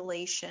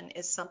population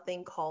is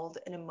something called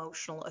an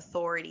emotional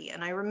authority.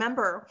 And I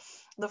remember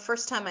the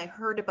first time I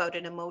heard about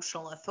an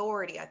emotional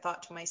authority, I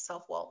thought to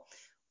myself, well,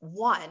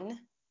 I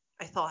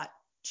thought,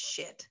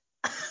 shit.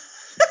 I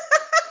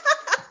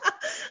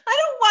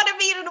don't want to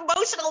be an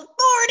emotional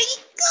authority.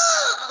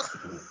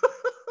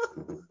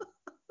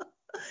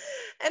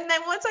 And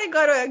then once I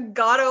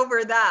got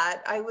over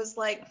that, I was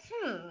like,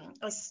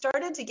 I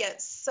started to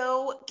get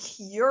so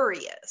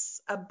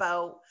curious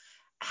about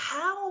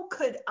how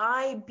could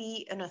I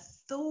be an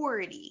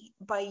authority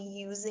by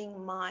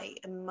using my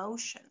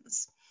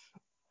emotions?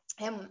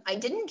 And I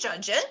didn't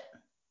judge it.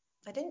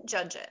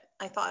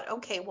 I thought,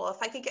 okay, well,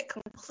 if I could get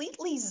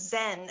completely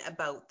zen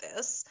about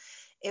this,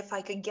 if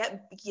I could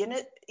begin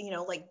it,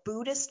 like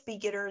Buddhist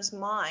beginner's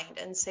mind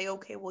and say,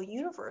 okay, well,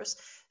 universe,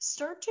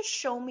 start to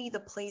show me the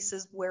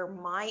places where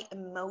my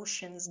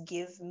emotions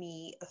give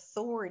me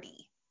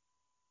authority.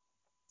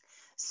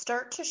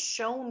 Start to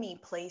show me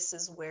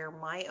places where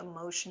my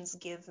emotions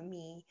give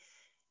me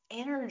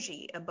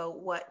energy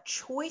about what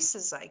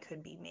choices I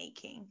could be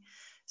making.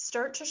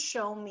 Start to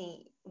show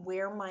me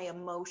where my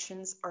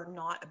emotions are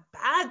not a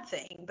bad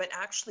thing, but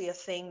actually a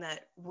thing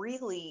that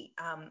really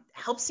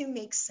helps you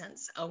make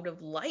sense out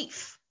of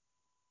life.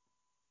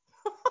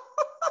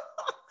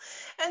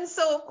 And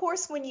so, of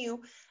course, when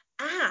you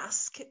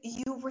ask,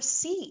 you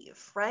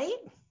receive, right?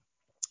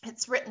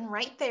 It's written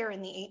right there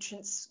in the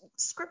ancient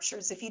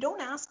scriptures. If you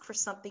don't ask for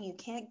something, you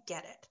can't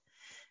get it.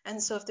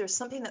 And so if there's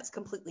something that's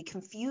completely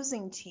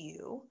confusing to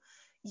you,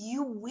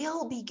 you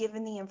will be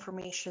given the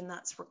information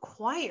that's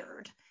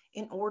required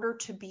in order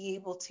to be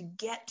able to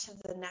get to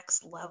the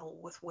next level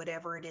with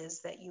whatever it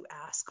is that you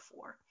ask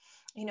for.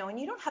 And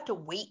you don't have to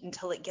wait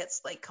until it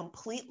gets like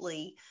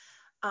completely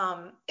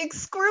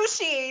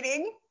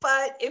excruciating,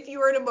 but if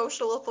you're an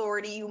emotional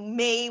authority, you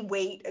may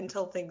wait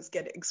until things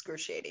get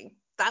excruciating.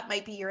 That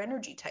might be your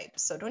energy type.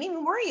 So don't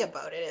even worry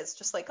about it. It's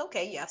just like,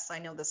 okay, yes, I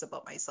know this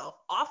about myself.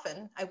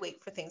 Often I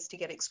wait for things to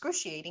get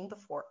excruciating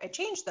before I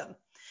change them.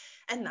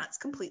 And that's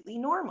completely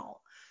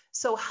normal.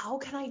 So how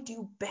can I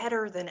do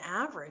better than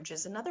average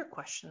is another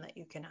question that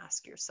you can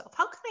ask yourself.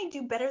 How can I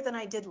do better than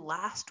I did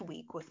last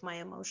week with my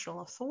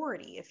emotional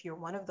authority if you're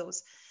one of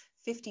those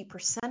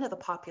 50% of the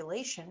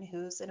population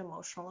who's an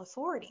emotional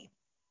authority?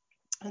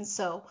 And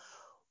so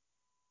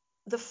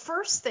the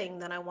first thing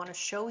that I want to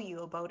show you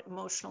about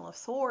emotional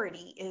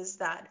authority is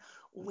that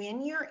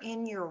when you're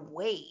in your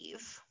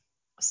wave,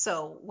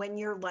 so when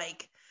you're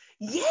like,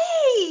 yay,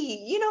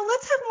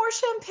 let's have more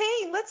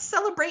champagne, let's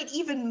celebrate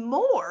even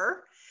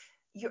more,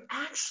 you're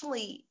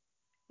actually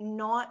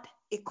not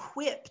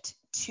equipped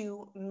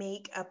to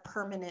make a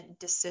permanent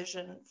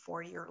decision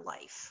for your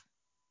life.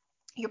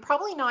 You're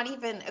probably not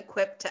even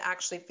equipped to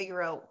actually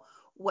figure out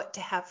what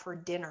to have for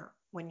dinner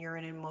when you're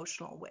in an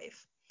emotional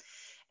wave.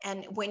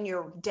 And when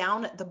you're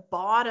down at the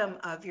bottom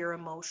of your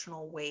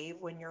emotional wave,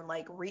 when you're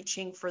like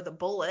reaching for the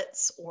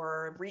bullets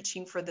or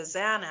reaching for the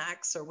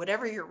Xanax or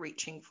whatever you're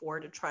reaching for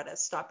to try to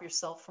stop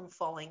yourself from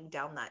falling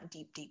down that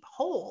deep, deep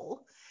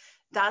hole,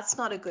 that's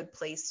not a good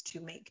place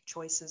to make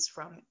choices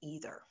from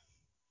either.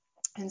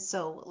 And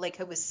so, like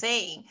I was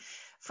saying,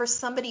 for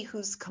somebody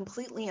who's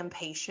completely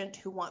impatient,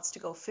 who wants to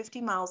go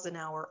 50 miles an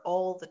hour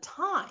all the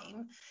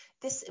time,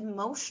 this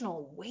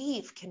emotional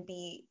wave can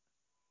be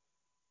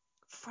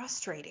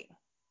frustrating.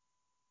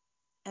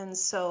 And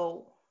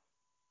so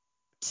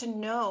to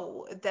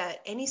know that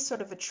any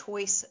sort of a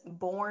choice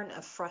born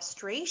of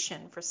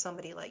frustration for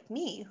somebody like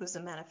me, who's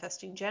a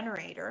manifesting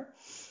generator,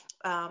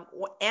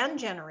 and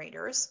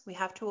generators, we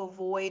have to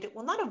avoid,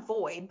 well, not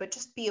avoid, but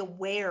just be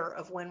aware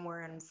of when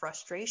we're in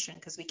frustration,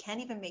 because we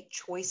can't even make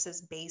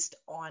choices based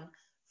on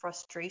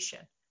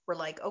frustration. We're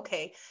like,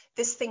 okay,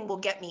 this thing will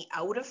get me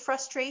out of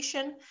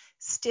frustration,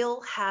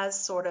 still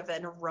has sort of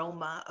an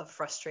aroma of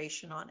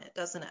frustration on it,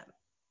 doesn't it?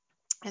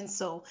 And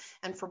so,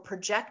 and for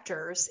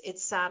projectors,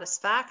 it's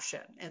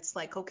satisfaction. It's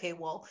like, okay,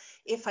 well,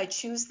 if I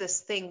choose this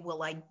thing,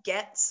 will I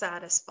get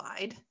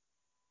satisfied?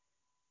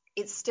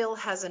 It still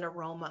has an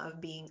aroma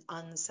of being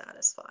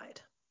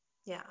unsatisfied.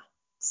 Yeah.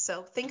 So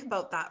So think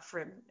about that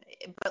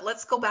but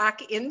let's go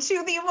back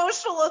into the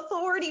emotional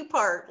authority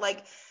part.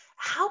 Like,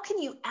 how can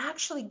you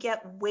actually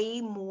get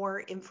way more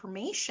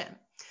information?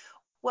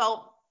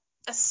 Well,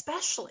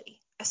 especially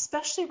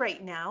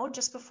right now,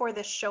 just before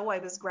this show, I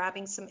was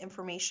grabbing some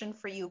information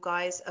for you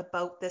guys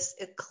about this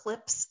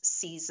eclipse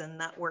season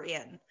that we're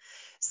in.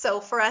 So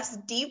for us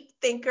deep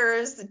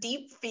thinkers,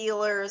 deep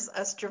feelers,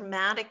 us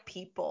dramatic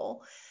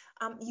people,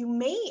 you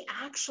may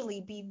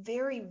actually be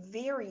very,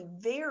 very,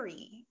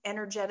 very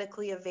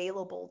energetically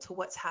available to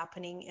what's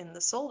happening in the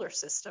solar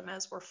system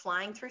as we're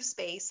flying through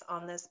space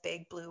on this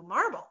big blue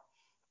marble.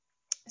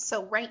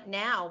 So right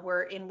now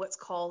we're in what's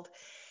called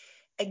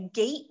a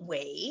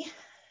gateway,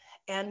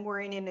 and we're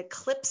in an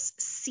eclipse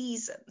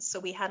season. So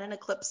we had an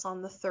eclipse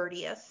on the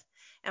 30th,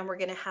 and we're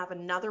going to have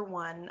another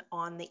one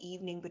on the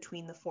evening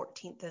between the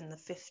 14th and the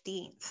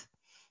 15th.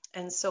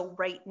 And so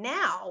right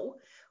now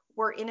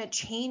we're in a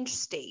change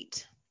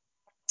state,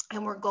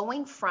 and we're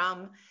going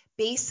from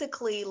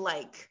basically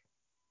like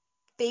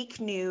fake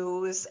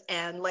news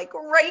and like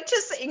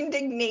righteous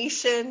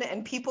indignation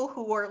and people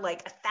who are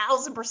like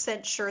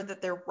 1,000% sure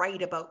that they're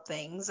right about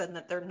things and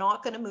that they're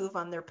not going to move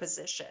on their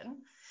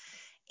position.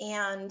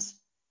 And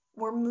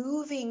we're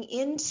moving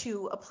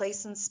into a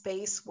place in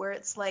space where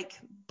it's like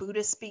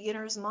Buddhist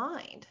beginner's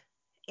mind,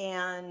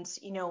 and,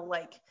 you know,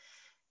 like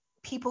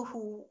people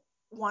who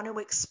want to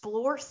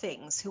explore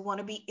things, who want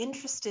to be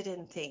interested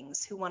in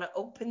things, who want to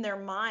open their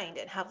mind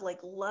and have like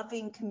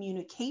loving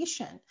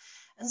communication.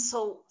 And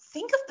so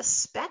think of the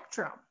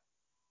spectrum.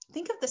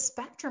 Think of the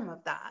spectrum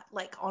of that.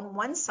 Like on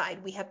one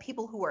side, we have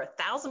people who are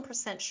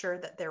 1,000% sure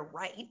that they're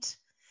right.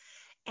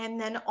 And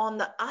then on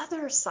the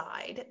other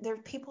side, there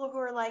are people who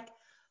are like,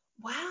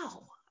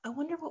 wow, I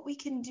wonder what we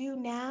can do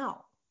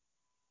now.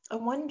 I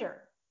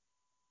wonder,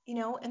 you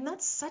know, and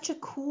that's such a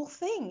cool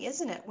thing,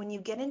 isn't it? When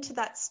you get into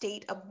that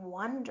state of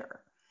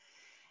wonder.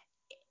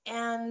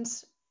 And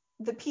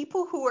the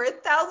people who are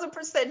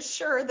 1,000%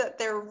 sure that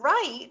they're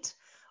right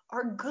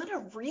are going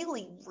to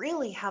really,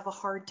 really have a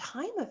hard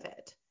time of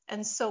it.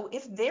 And so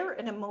if they're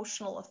an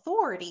emotional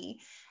authority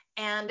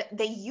and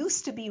they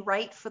used to be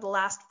right for the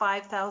last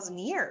 5,000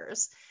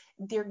 years,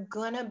 they're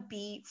going to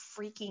be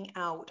freaking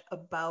out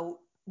about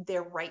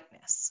their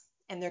rightness.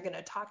 And they're going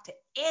to talk to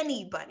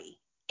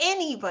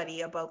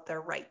anybody about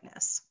their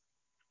rightness.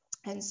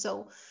 And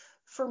so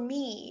for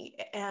me,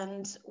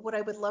 and what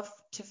I would love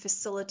to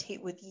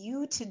facilitate with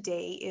you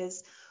today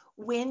is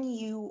when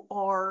you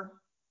are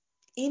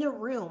in a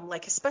room,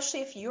 like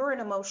especially if you're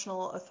an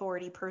emotional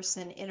authority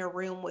person in a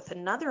room with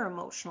another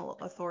emotional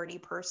authority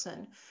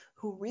person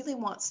who really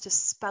wants to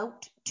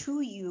spout to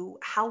you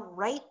how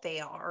right they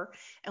are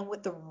and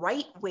what the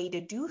right way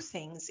to do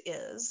things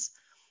is,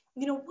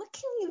 you know, what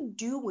can you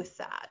do with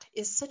that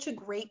is such a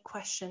great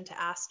question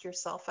to ask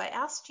yourself. I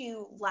asked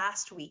you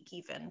last week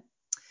even,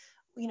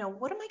 you know,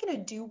 what am I going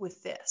to do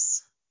with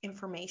this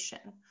information?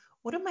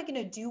 What am I going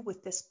to do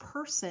with this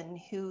person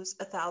who's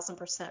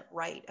 1,000%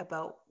 right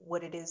about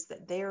what it is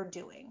that they're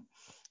doing?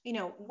 You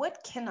know,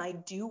 what can I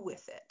do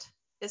with it?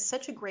 Is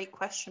such a great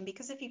question,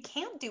 because if you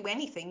can't do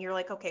anything, you're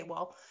like, okay,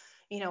 well,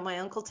 you know, my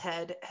Uncle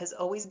Ted has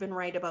always been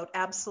right about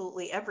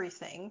absolutely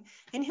everything,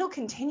 and he'll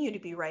continue to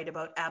be right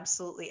about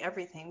absolutely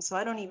everything. So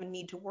I don't even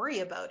need to worry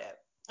about it.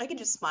 I can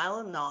just smile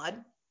and nod,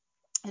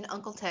 and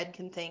Uncle Ted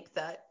can think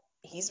that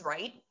he's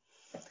right.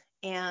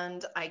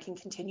 And I can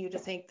continue to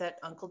think that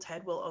Uncle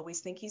Ted will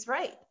always think he's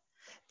right.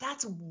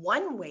 That's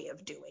one way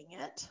of doing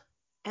it.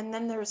 And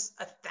then there's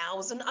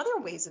 1,000 other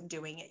ways of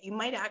doing it. You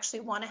might actually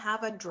want to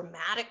have a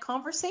dramatic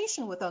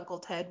conversation with Uncle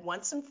Ted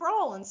once and for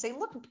all and say,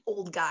 look,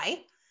 old guy,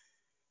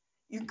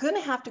 you're going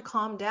to have to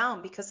calm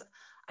down, because I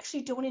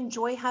actually don't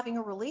enjoy having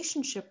a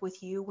relationship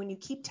with you when you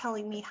keep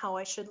telling me how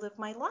I should live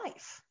my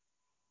life.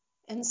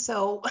 And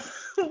so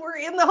we're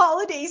in the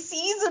holiday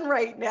season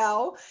right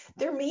now.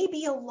 There may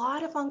be a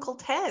lot of Uncle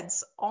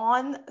Teds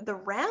on the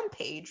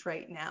rampage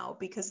right now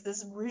because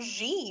this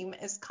regime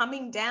is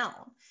coming down,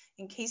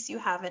 in case you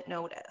haven't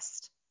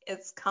noticed.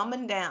 It's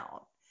coming down.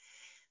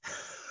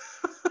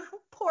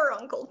 Poor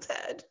Uncle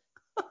Ted.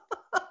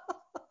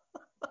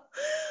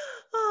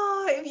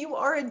 If you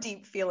are a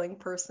deep feeling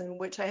person,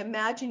 which I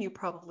imagine you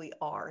probably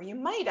are, you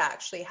might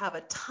actually have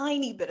a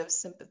tiny bit of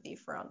sympathy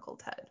for Uncle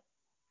Ted.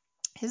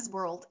 His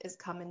world is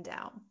coming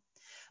down.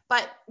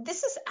 But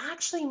this is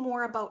actually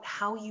more about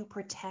how you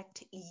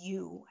protect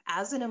you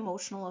as an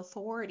emotional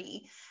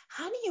authority.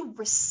 How do you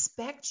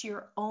respect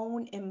your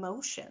own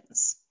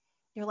emotions?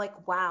 You're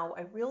like, wow,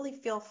 I really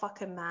feel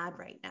fucking mad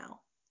right now.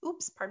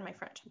 Oops, pardon my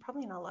French. I'm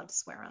probably not allowed to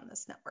swear on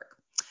this network.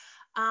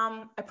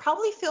 I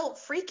probably feel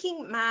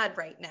freaking mad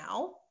right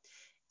now.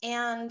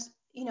 And,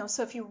 you know,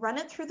 so if you run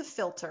it through the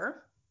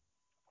filter,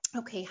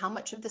 okay, how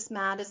much of this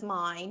mad is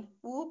mine?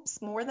 Oops,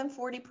 more than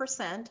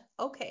 40%.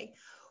 Okay,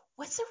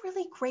 what's a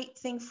really great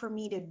thing for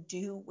me to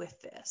do with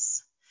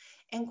this?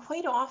 And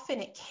quite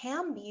often it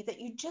can be that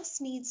you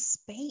just need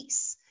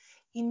space.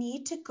 You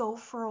need to go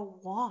for a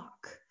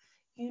walk.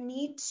 You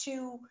need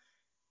to,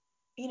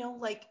 you know,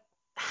 like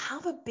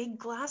have a big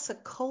glass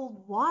of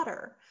cold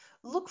water.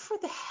 Look for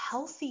the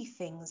healthy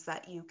things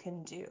that you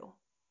can do.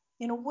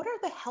 What are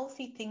the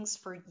healthy things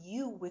for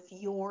you with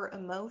your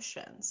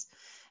emotions?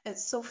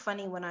 It's so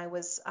funny when I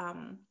was,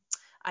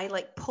 I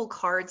like pull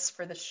cards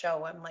for the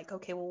show. I'm like,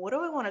 okay, well, what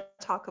do I want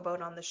to talk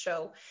about on the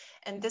show?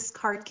 And this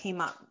card came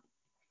up.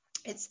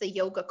 It's the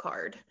yoga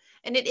card.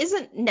 And it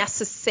isn't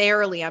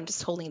necessarily, I'm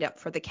just holding it up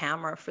for the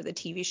camera for the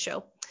TV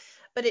show,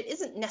 but it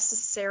isn't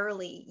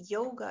necessarily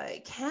yoga.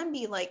 It can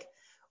be like,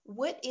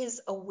 what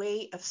is a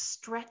way of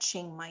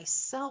stretching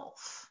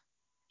myself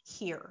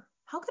here?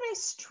 How can I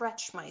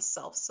stretch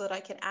myself so that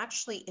I can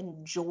actually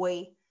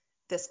enjoy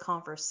this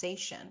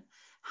conversation?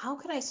 How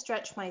can I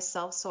stretch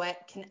myself so I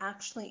can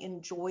actually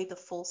enjoy the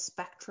full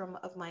spectrum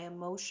of my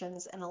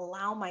emotions and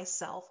allow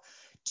myself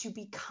to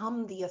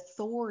become the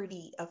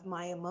authority of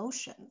my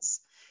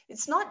emotions?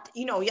 It's not,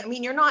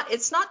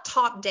 it's not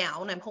top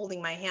down. I'm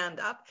holding my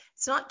hand up.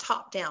 It's not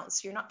top down.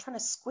 So you're not trying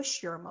to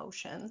squish your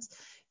emotions.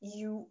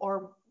 You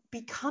are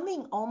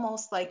becoming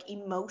almost like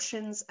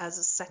emotions as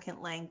a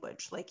second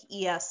language, like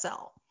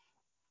ESL,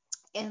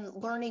 and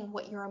learning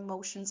what your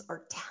emotions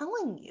are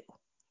telling you.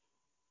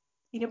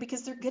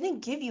 Because they're going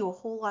to give you a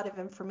whole lot of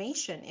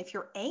information. If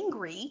you're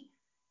angry,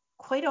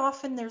 quite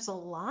often there's a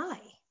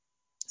lie.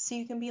 So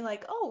you can be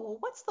like, oh, well,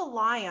 what's the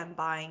lie I'm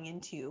buying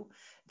into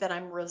that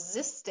I'm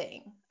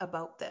resisting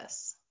about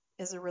this?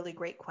 Is a really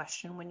great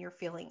question when you're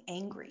feeling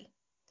angry.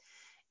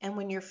 And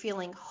when you're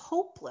feeling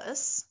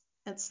hopeless,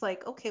 it's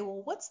like, okay,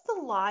 well, what's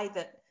the lie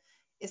that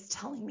is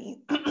telling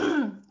me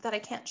that I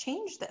can't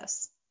change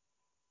this?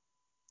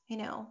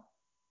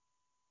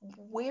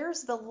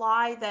 Where's the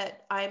lie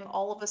that I'm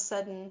all of a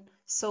sudden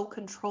so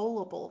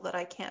controllable that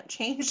I can't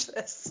change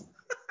this?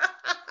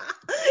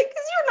 Because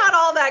you're not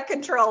all that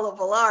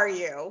controllable, are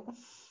you?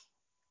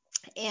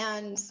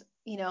 And,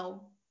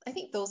 I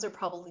think those are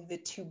probably the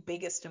two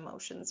biggest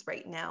emotions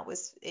right now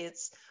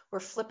is we're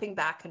flipping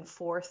back and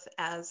forth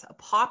as a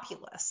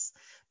populace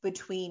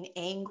between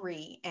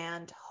angry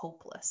and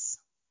hopeless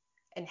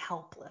and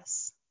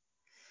helpless.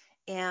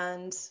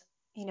 And,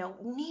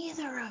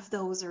 neither of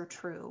those are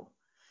true.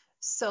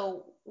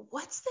 So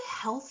what's the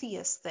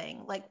healthiest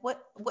thing? Like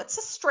what's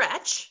a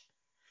stretch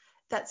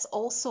that's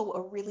also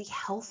a really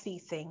healthy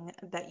thing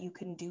that you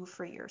can do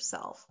for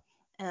yourself?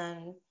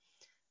 And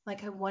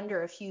I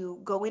wonder if you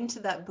go into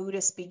that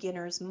Buddhist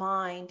beginner's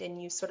mind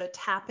and you sort of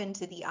tap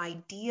into the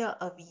idea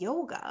of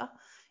yoga,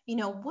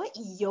 what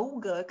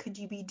yoga could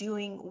you be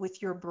doing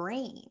with your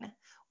brain?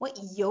 What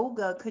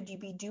yoga could you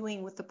be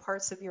doing with the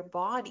parts of your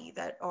body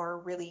that are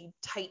really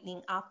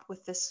tightening up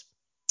with this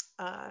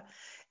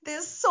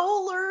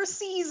solar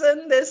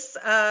season, this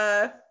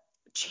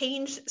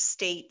change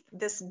state,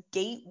 this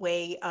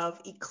gateway of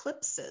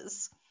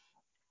eclipses?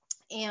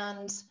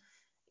 And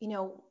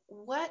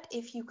what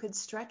if you could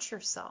stretch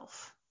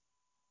yourself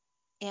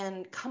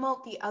and come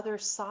out the other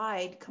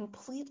side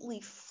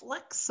completely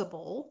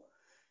flexible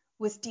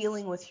with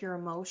dealing with your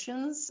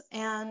emotions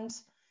and,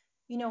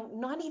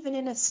 not even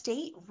in a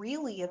state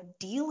really of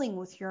dealing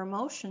with your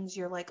emotions.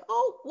 You're like,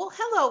 oh, well,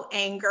 hello,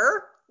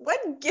 anger.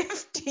 What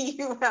gift do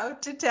you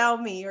have to tell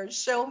me or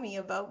show me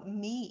about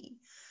me?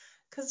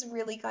 Because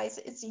really, guys,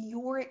 it's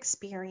your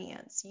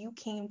experience. You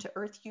came to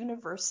Earth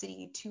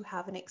University to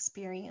have an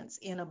experience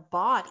in a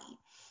body.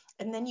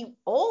 And then you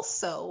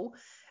also,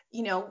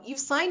 you've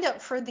signed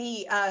up for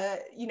the,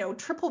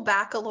 triple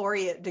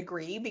baccalaureate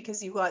degree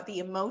because you got the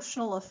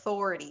emotional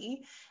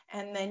authority.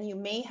 And then you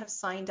may have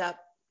signed up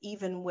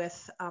even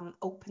with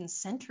open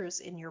centers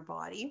in your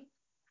body,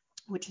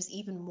 which is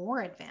even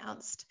more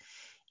advanced.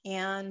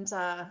 And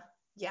I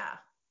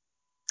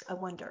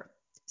wonder.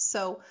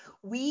 So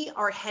we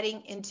are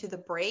heading into the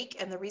break.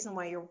 And the reason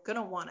why you're going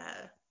to want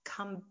to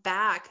come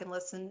back and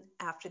listen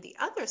after the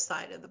other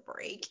side of the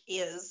break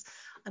is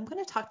I'm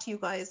going to talk to you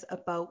guys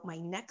about my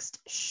next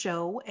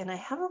show. And I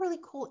have a really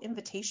cool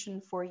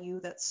invitation for you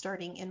that's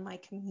starting in my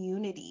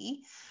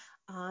community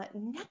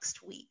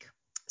next week.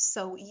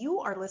 So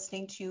you are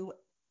listening to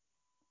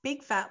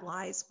Big Fat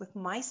Lies with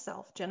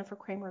myself, Jennifer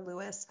Kramer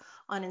Lewis,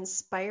 on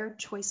Inspired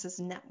Choices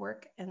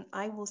Network. And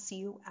I will see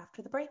you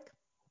after the break.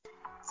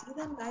 See you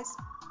then, guys.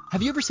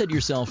 Have you ever said to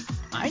yourself,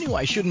 I knew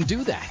I shouldn't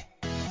do that?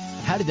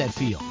 How did that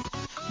feel?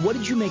 What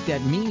did you make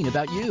that mean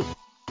about you?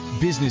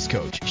 Business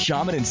coach,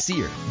 shaman, and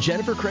seer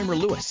Jennifer Kramer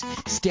Lewis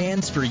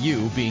stands for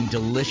you being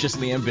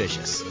deliciously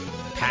ambitious,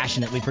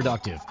 passionately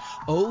productive,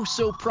 oh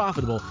so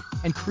profitable,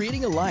 and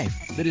creating a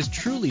life that is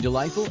truly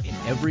delightful in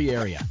every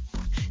area.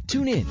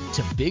 Tune in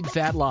to Big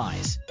Fat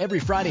Lies every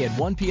Friday at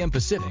 1 p.m.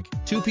 Pacific,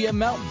 2 p.m.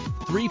 Mountain,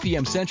 3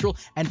 p.m. Central,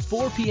 and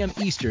 4 p.m.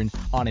 Eastern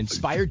on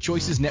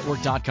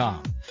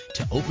InspiredChoicesNetwork.com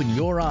to open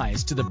your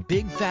eyes to the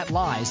big fat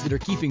lies that are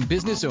keeping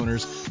business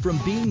owners from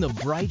being the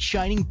bright,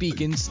 shining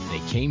beacons they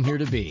came here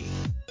to be.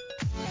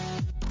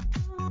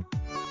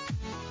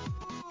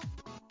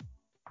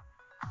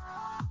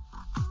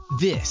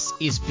 This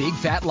is Big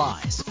Fat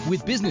Lies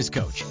with business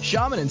coach,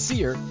 shaman, and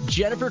seer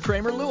Jennifer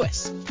Kramer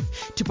Lewis.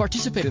 To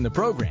participate in the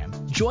program,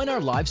 join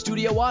our live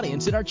studio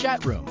audience in our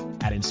chat room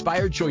at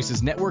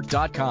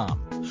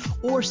InspiredChoicesNetwork.com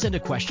or send a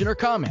question or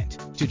comment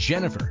to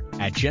Jennifer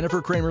at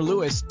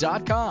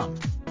JenniferKramerLewis.com.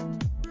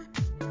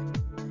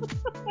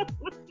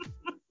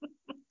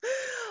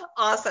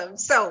 Awesome.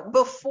 So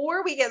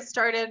before we get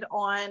started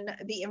on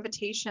the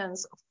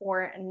invitations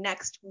for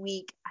next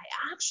week, I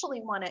actually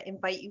want to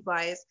invite you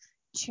guys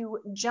to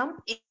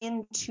jump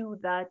into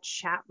the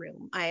chat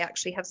room. I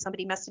actually have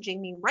somebody messaging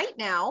me right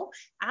now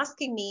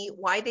asking me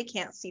why they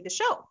can't see the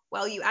show.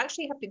 Well, you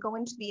actually have to go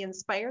into the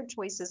Inspired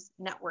Choices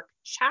Network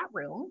chat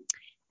room,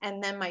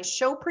 and then my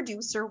show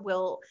producer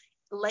will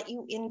let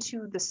you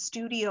into the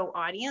studio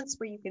audience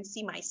where you can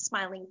see my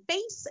smiling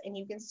face and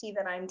you can see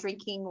that I'm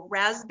drinking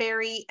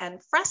raspberry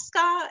and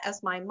fresca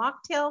as my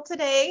mocktail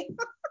today.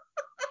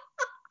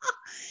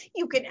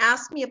 You can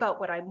ask me about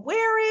what I'm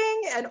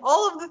wearing and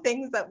all of the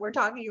things that we're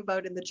talking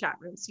about in the chat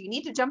room. So you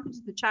need to jump into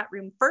the chat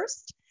room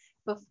first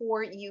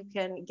before you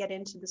can get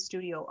into the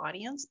studio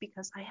audience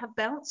because I have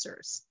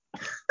bouncers.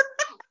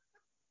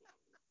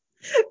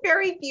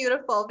 Very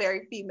beautiful,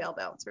 very female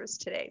bouncers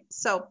today.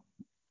 So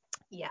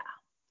yeah.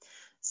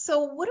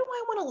 So what do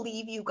I want to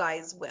leave you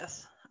guys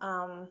with?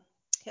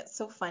 It's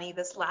so funny.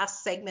 This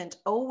last segment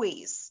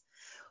always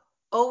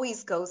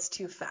goes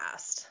too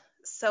fast.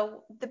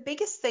 So the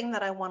biggest thing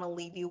that I want to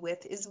leave you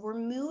with is we're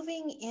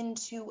moving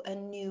into a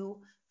new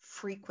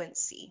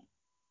frequency.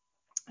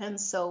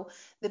 And so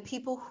the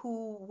people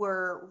who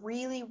were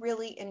really,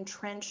 really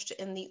entrenched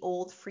in the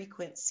old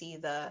frequency,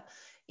 the,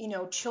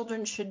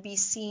 children should be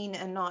seen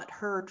and not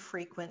heard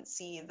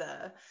frequency,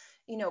 the,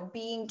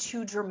 being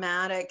too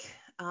dramatic,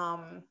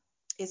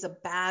 is a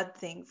bad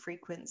thing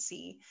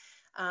frequency.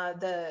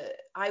 The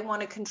I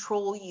want to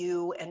control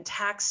you and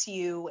tax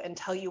you and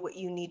tell you what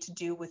you need to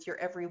do with your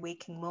every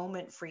waking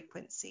moment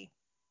frequency.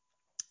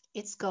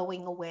 It's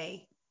going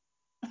away.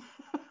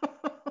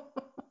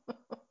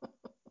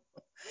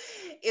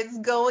 It's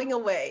going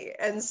away.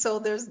 And so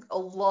there's a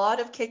lot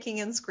of kicking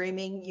and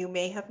screaming. You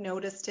may have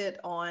noticed it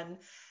on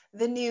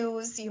the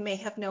news. You may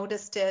have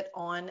noticed it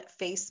on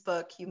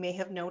Facebook. You may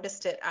have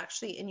noticed it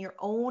actually in your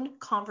own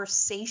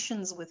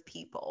conversations with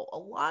people. A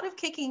lot of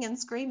kicking and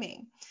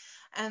screaming.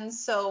 And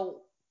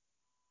so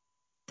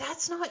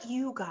that's not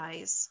you,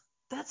 guys.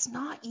 That's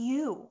not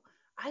you.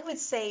 I would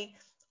say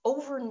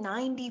over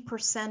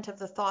 90% of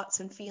the thoughts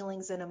and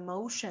feelings and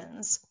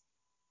emotions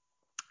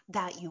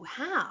that you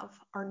have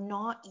are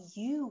not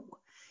you.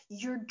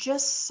 You're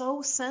just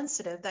so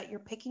sensitive that you're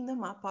picking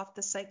them up off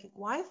the psychic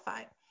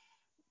Wi-Fi.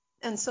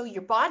 And so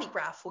your body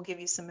graph will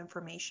give you some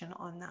information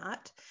on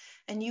that.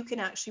 And you can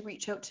actually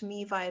reach out to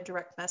me via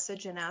direct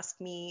message and ask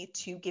me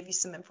to give you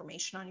some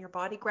information on your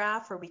body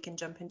graph, or we can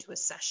jump into a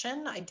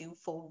session. I do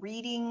full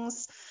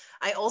readings.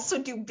 I also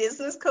do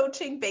business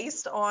coaching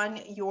based on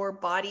your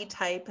body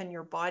type and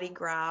your body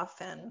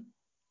graph. And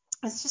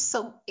it's just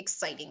so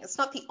exciting. It's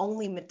not the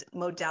only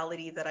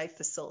modality that I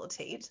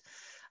facilitate.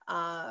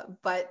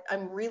 But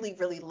I'm really,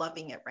 really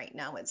loving it right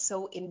now. It's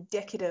so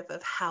indicative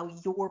of how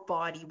your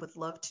body would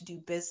love to do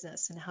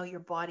business and how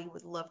your body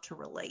would love to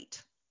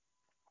relate.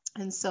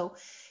 And so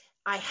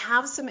I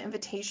have some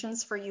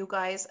invitations for you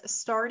guys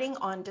starting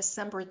on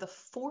December the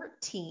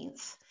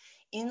 14th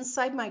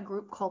inside my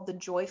group called the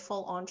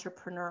Joyful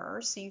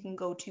Entrepreneur. So you can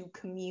go to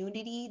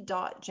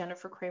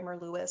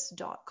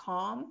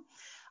community.jenniferkramerlewis.com.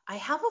 I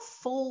have a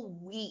full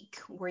week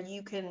where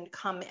you can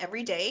come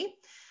every day.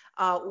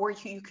 Or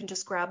you can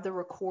just grab the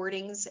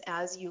recordings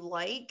as you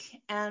like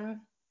and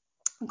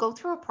go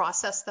through a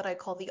process that I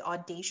call the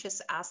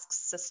Audacious Ask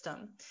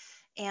System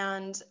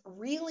and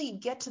really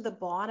get to the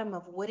bottom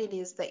of what it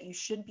is that you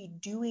should be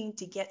doing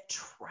to get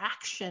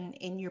traction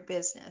in your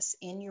business,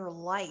 in your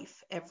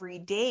life every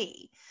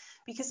day,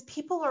 because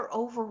people are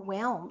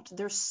overwhelmed.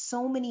 There's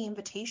so many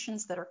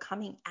invitations that are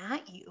coming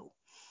at you.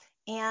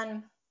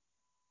 And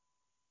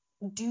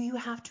do you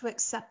have to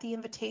accept the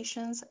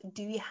invitations?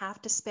 Do you have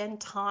to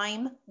spend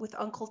time with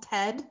Uncle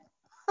Ted?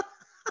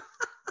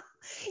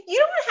 You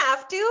don't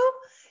have to.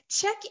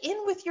 Check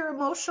in with your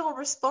emotional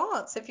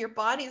response. If your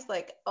body's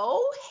like,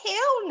 oh,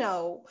 hell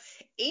no,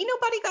 ain't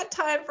nobody got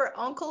time for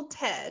Uncle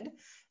Ted,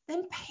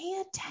 then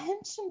pay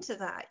attention to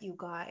that, you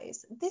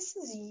guys. This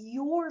is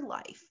your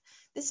life.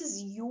 This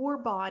is your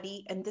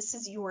body, and this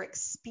is your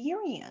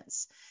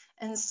experience.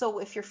 And so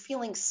if you're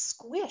feeling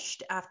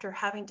squished after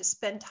having to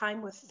spend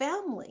time with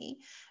family,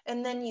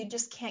 and then you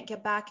just can't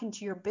get back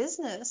into your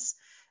business,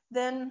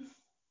 then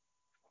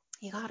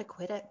you got to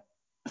quit it.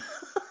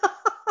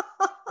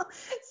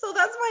 So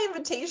that's my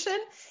invitation.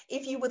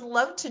 If you would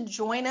love to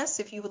join us,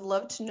 if you would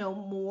love to know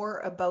more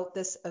about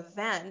this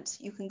event,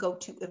 you can go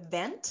to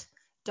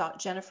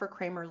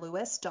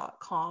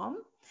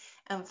event.jenniferkramerlewis.com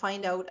and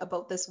find out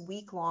about this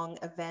week-long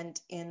event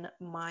in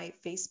my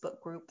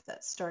Facebook group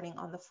that's starting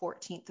on the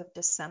 14th of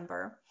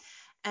December.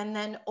 And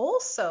then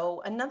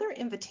also another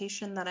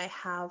invitation that I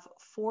have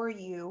for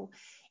you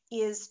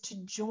is to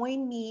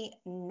join me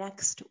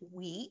next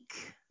week.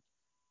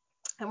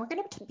 And we're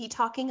going to be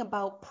talking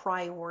about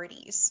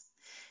priorities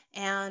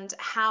and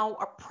how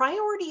our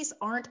priorities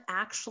aren't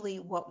actually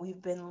what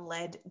we've been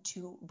led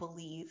to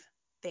believe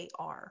they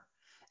are.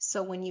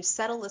 So when you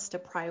set a list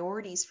of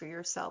priorities for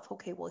yourself,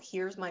 okay, well,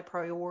 here's my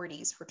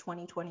priorities for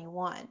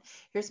 2021.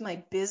 Here's my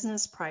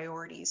business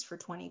priorities for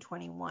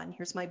 2021.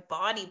 Here's my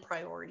body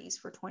priorities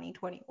for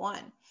 2021.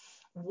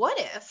 What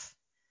if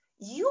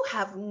you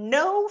have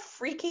no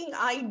freaking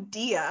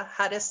idea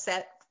how to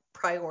set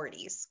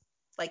priorities.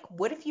 Like,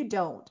 what if you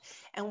don't?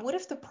 And what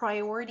if the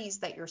priorities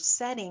that you're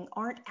setting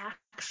aren't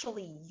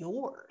actually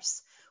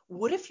yours?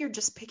 What if you're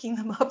just picking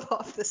them up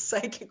off the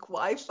psychic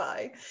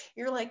Wi-Fi?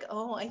 You're like,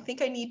 oh, I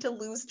think I need to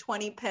lose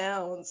 20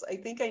 pounds. I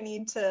think I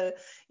need to,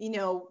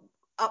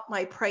 up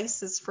my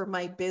prices for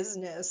my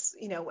business.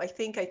 I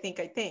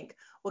think.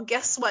 Well,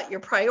 guess what? Your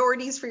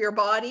priorities for your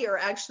body are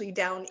actually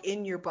down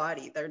in your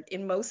body.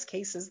 In most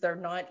cases, they're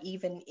not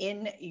even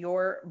in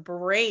your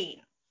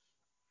brain.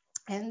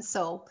 And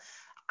so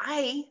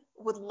I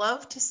would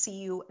love to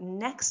see you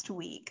next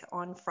week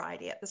on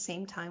Friday at the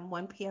same time,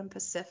 1 p.m.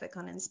 Pacific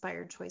on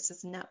Inspired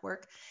Choices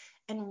Network,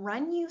 and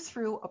run you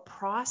through a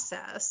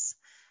process.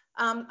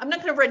 I'm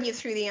not going to run you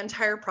through the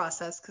entire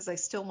process because I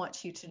still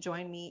want you to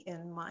join me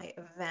in my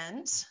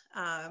event,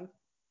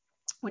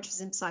 which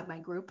is inside my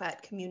group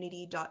at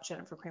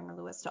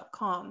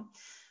community.jenniferkramerlewis.com.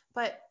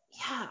 But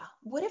yeah,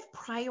 what if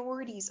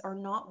priorities are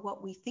not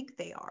what we think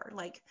they are?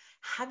 Like,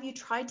 have you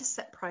tried to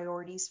set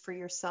priorities for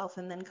yourself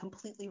and then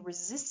completely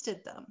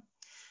resisted them?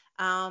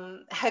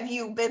 Have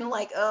you been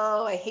like,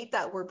 oh, I hate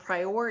that word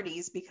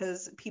priorities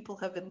because people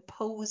have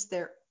imposed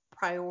their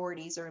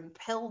priorities or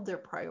impelled their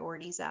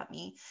priorities at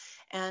me.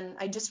 And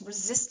I just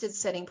resisted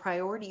setting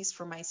priorities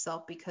for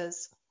myself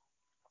because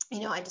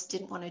I just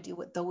didn't want to do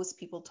what those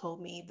people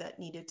told me that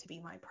needed to be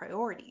my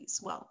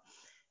priorities. Well,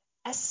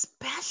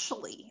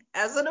 especially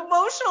as an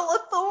emotional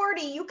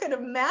authority, you can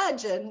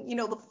imagine,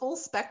 the full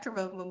spectrum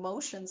of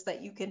emotions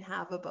that you can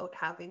have about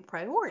having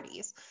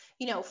priorities,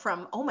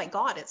 from, oh my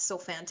God, it's so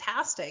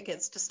fantastic,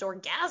 it's just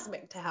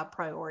orgasmic to have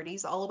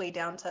priorities, all the way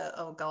down to,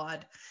 oh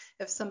God,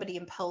 if somebody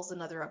impels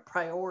another a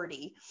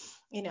priority,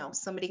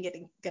 somebody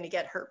going to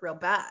get hurt real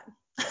bad.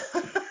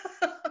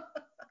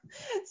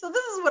 So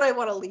this is what I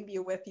want to leave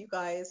you with, you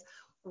guys.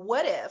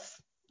 What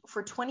if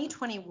for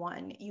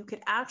 2021, you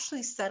could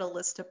actually set a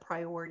list of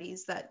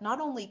priorities that not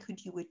only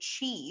could you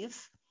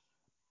achieve,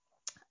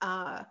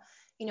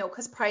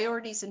 because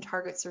priorities and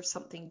targets are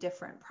something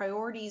different.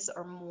 Priorities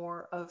are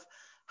more of,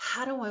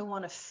 how do I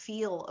want to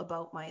feel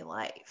about my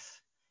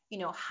life?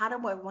 How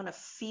do I want to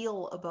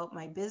feel about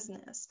my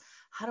business?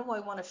 How do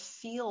I want to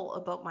feel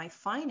about my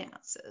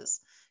finances?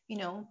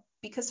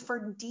 Because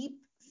for deep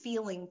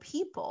feeling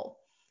people,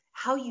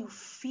 how you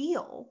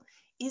feel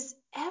is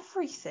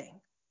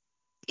everything.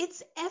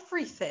 It's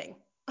everything.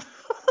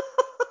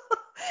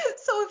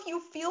 So if you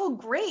feel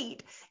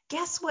great,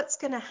 guess what's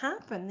going to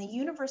happen? The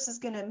universe is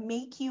going to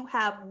make you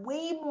have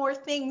way more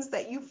things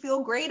that you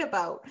feel great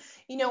about.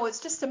 It's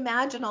just,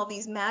 imagine all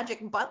these magic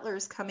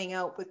butlers coming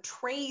out with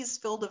trays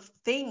filled of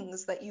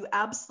things that you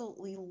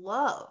absolutely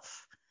love.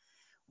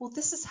 Well,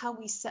 this is how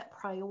we set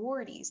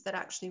priorities that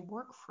actually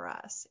work for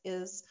us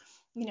is,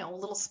 a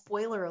little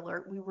spoiler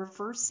alert, we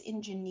reverse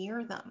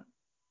engineer them.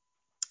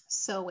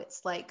 So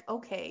it's like,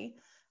 okay,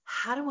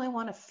 how do I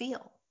want to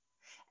feel?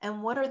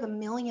 And what are the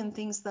million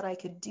things that I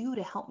could do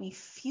to help me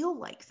feel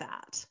like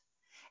that?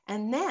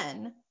 And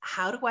then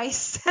how do I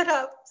set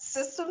up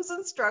systems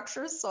and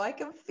structures so I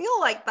can feel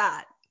like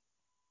that?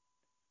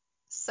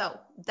 So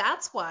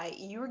that's why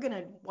you're going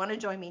to want to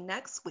join me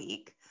next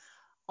week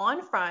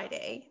on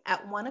Friday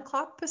at 1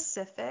 o'clock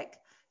Pacific,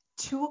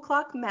 2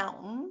 o'clock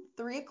Mountain,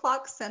 3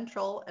 o'clock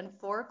Central, and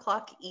 4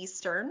 o'clock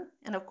Eastern.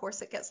 And of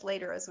course, it gets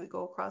later as we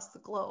go across the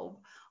globe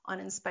on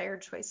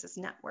Inspired Choices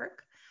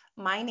Network.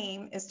 My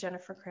name is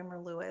Jennifer Kramer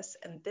Lewis,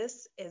 and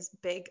this is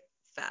Big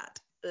Fat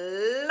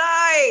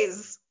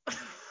Lies.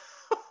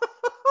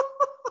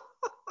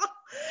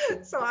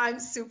 So I'm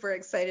super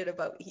excited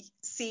about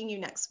seeing you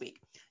next week.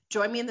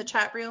 Join me in the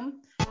chat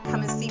room.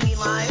 Come and see me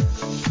live.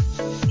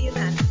 See you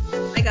then.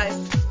 Bye, guys.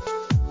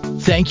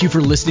 Thank you for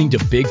listening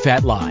to Big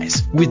Fat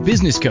Lies with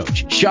business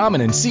coach,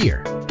 shaman, and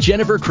seer,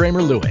 Jennifer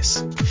Kramer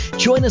Lewis.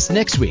 Join us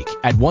next week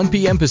at 1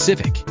 p.m.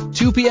 Pacific,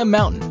 2 p.m.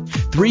 Mountain,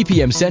 3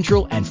 p.m.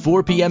 Central, and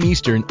 4 p.m.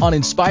 Eastern on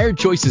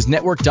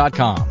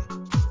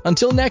InspiredChoicesNetwork.com.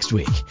 Until next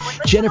week,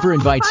 Jennifer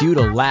invites you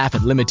to laugh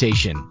at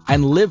limitation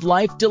and live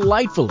life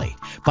delightfully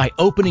by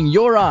opening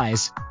your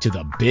eyes to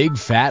the big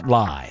fat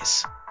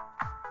lies.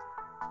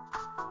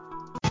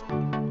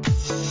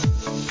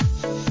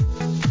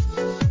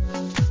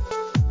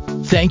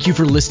 Thank you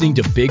for listening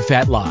to Big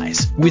Fat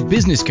Lies with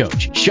business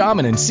coach,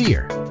 shaman, and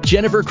seer,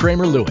 Jennifer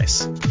Kramer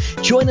Lewis.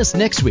 Join us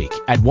next week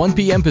at 1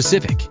 p.m.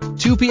 Pacific,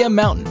 2 p.m.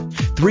 Mountain,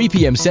 3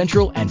 p.m.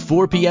 Central, and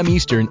 4 p.m.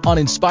 Eastern on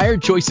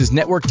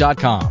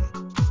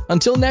InspiredChoicesNetwork.com.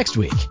 Until next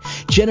week,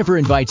 Jennifer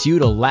invites you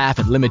to laugh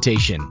at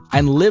limitation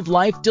and live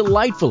life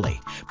delightfully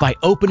by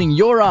opening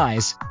your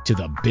eyes to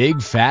the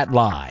big fat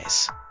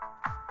lies.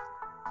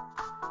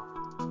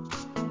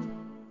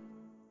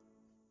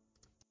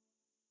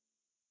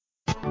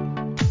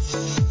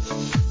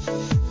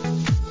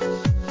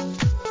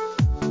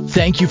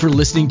 Thank you for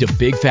listening to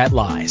Big Fat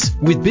Lies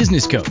with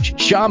business coach,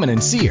 shaman,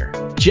 and seer,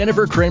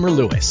 Jennifer Kramer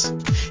Lewis.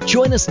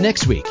 Join us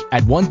next week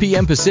at 1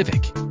 p.m.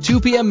 Pacific, 2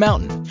 p.m.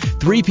 Mountain,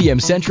 3 p.m.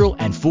 Central,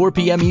 and 4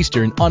 p.m.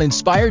 Eastern on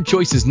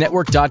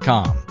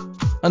InspiredChoicesNetwork.com.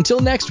 Until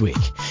next week,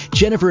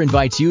 Jennifer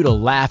invites you to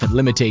laugh at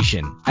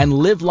limitation and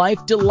live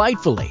life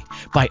delightfully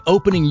by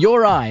opening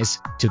your eyes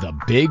to the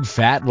big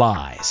fat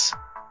lies.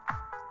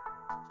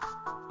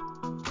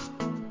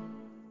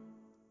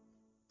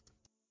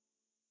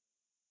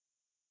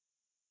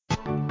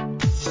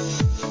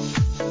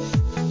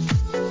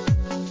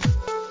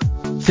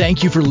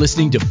 Thank you for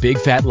listening to Big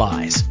Fat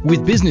Lies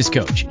with business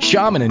coach,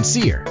 shaman, and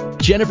seer,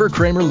 Jennifer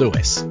Kramer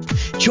Lewis.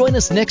 Join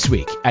us next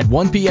week at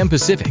 1 p.m.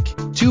 Pacific,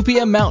 2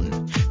 p.m.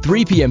 Mountain,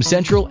 3 p.m.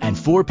 Central, and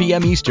 4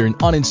 p.m. Eastern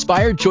on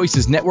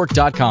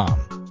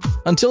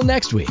InspiredChoicesNetwork.com. Until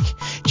next week,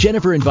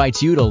 Jennifer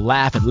invites you to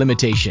laugh at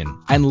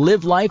limitation and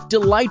live life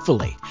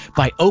delightfully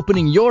by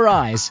opening your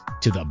eyes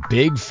to the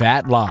big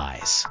fat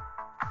lies.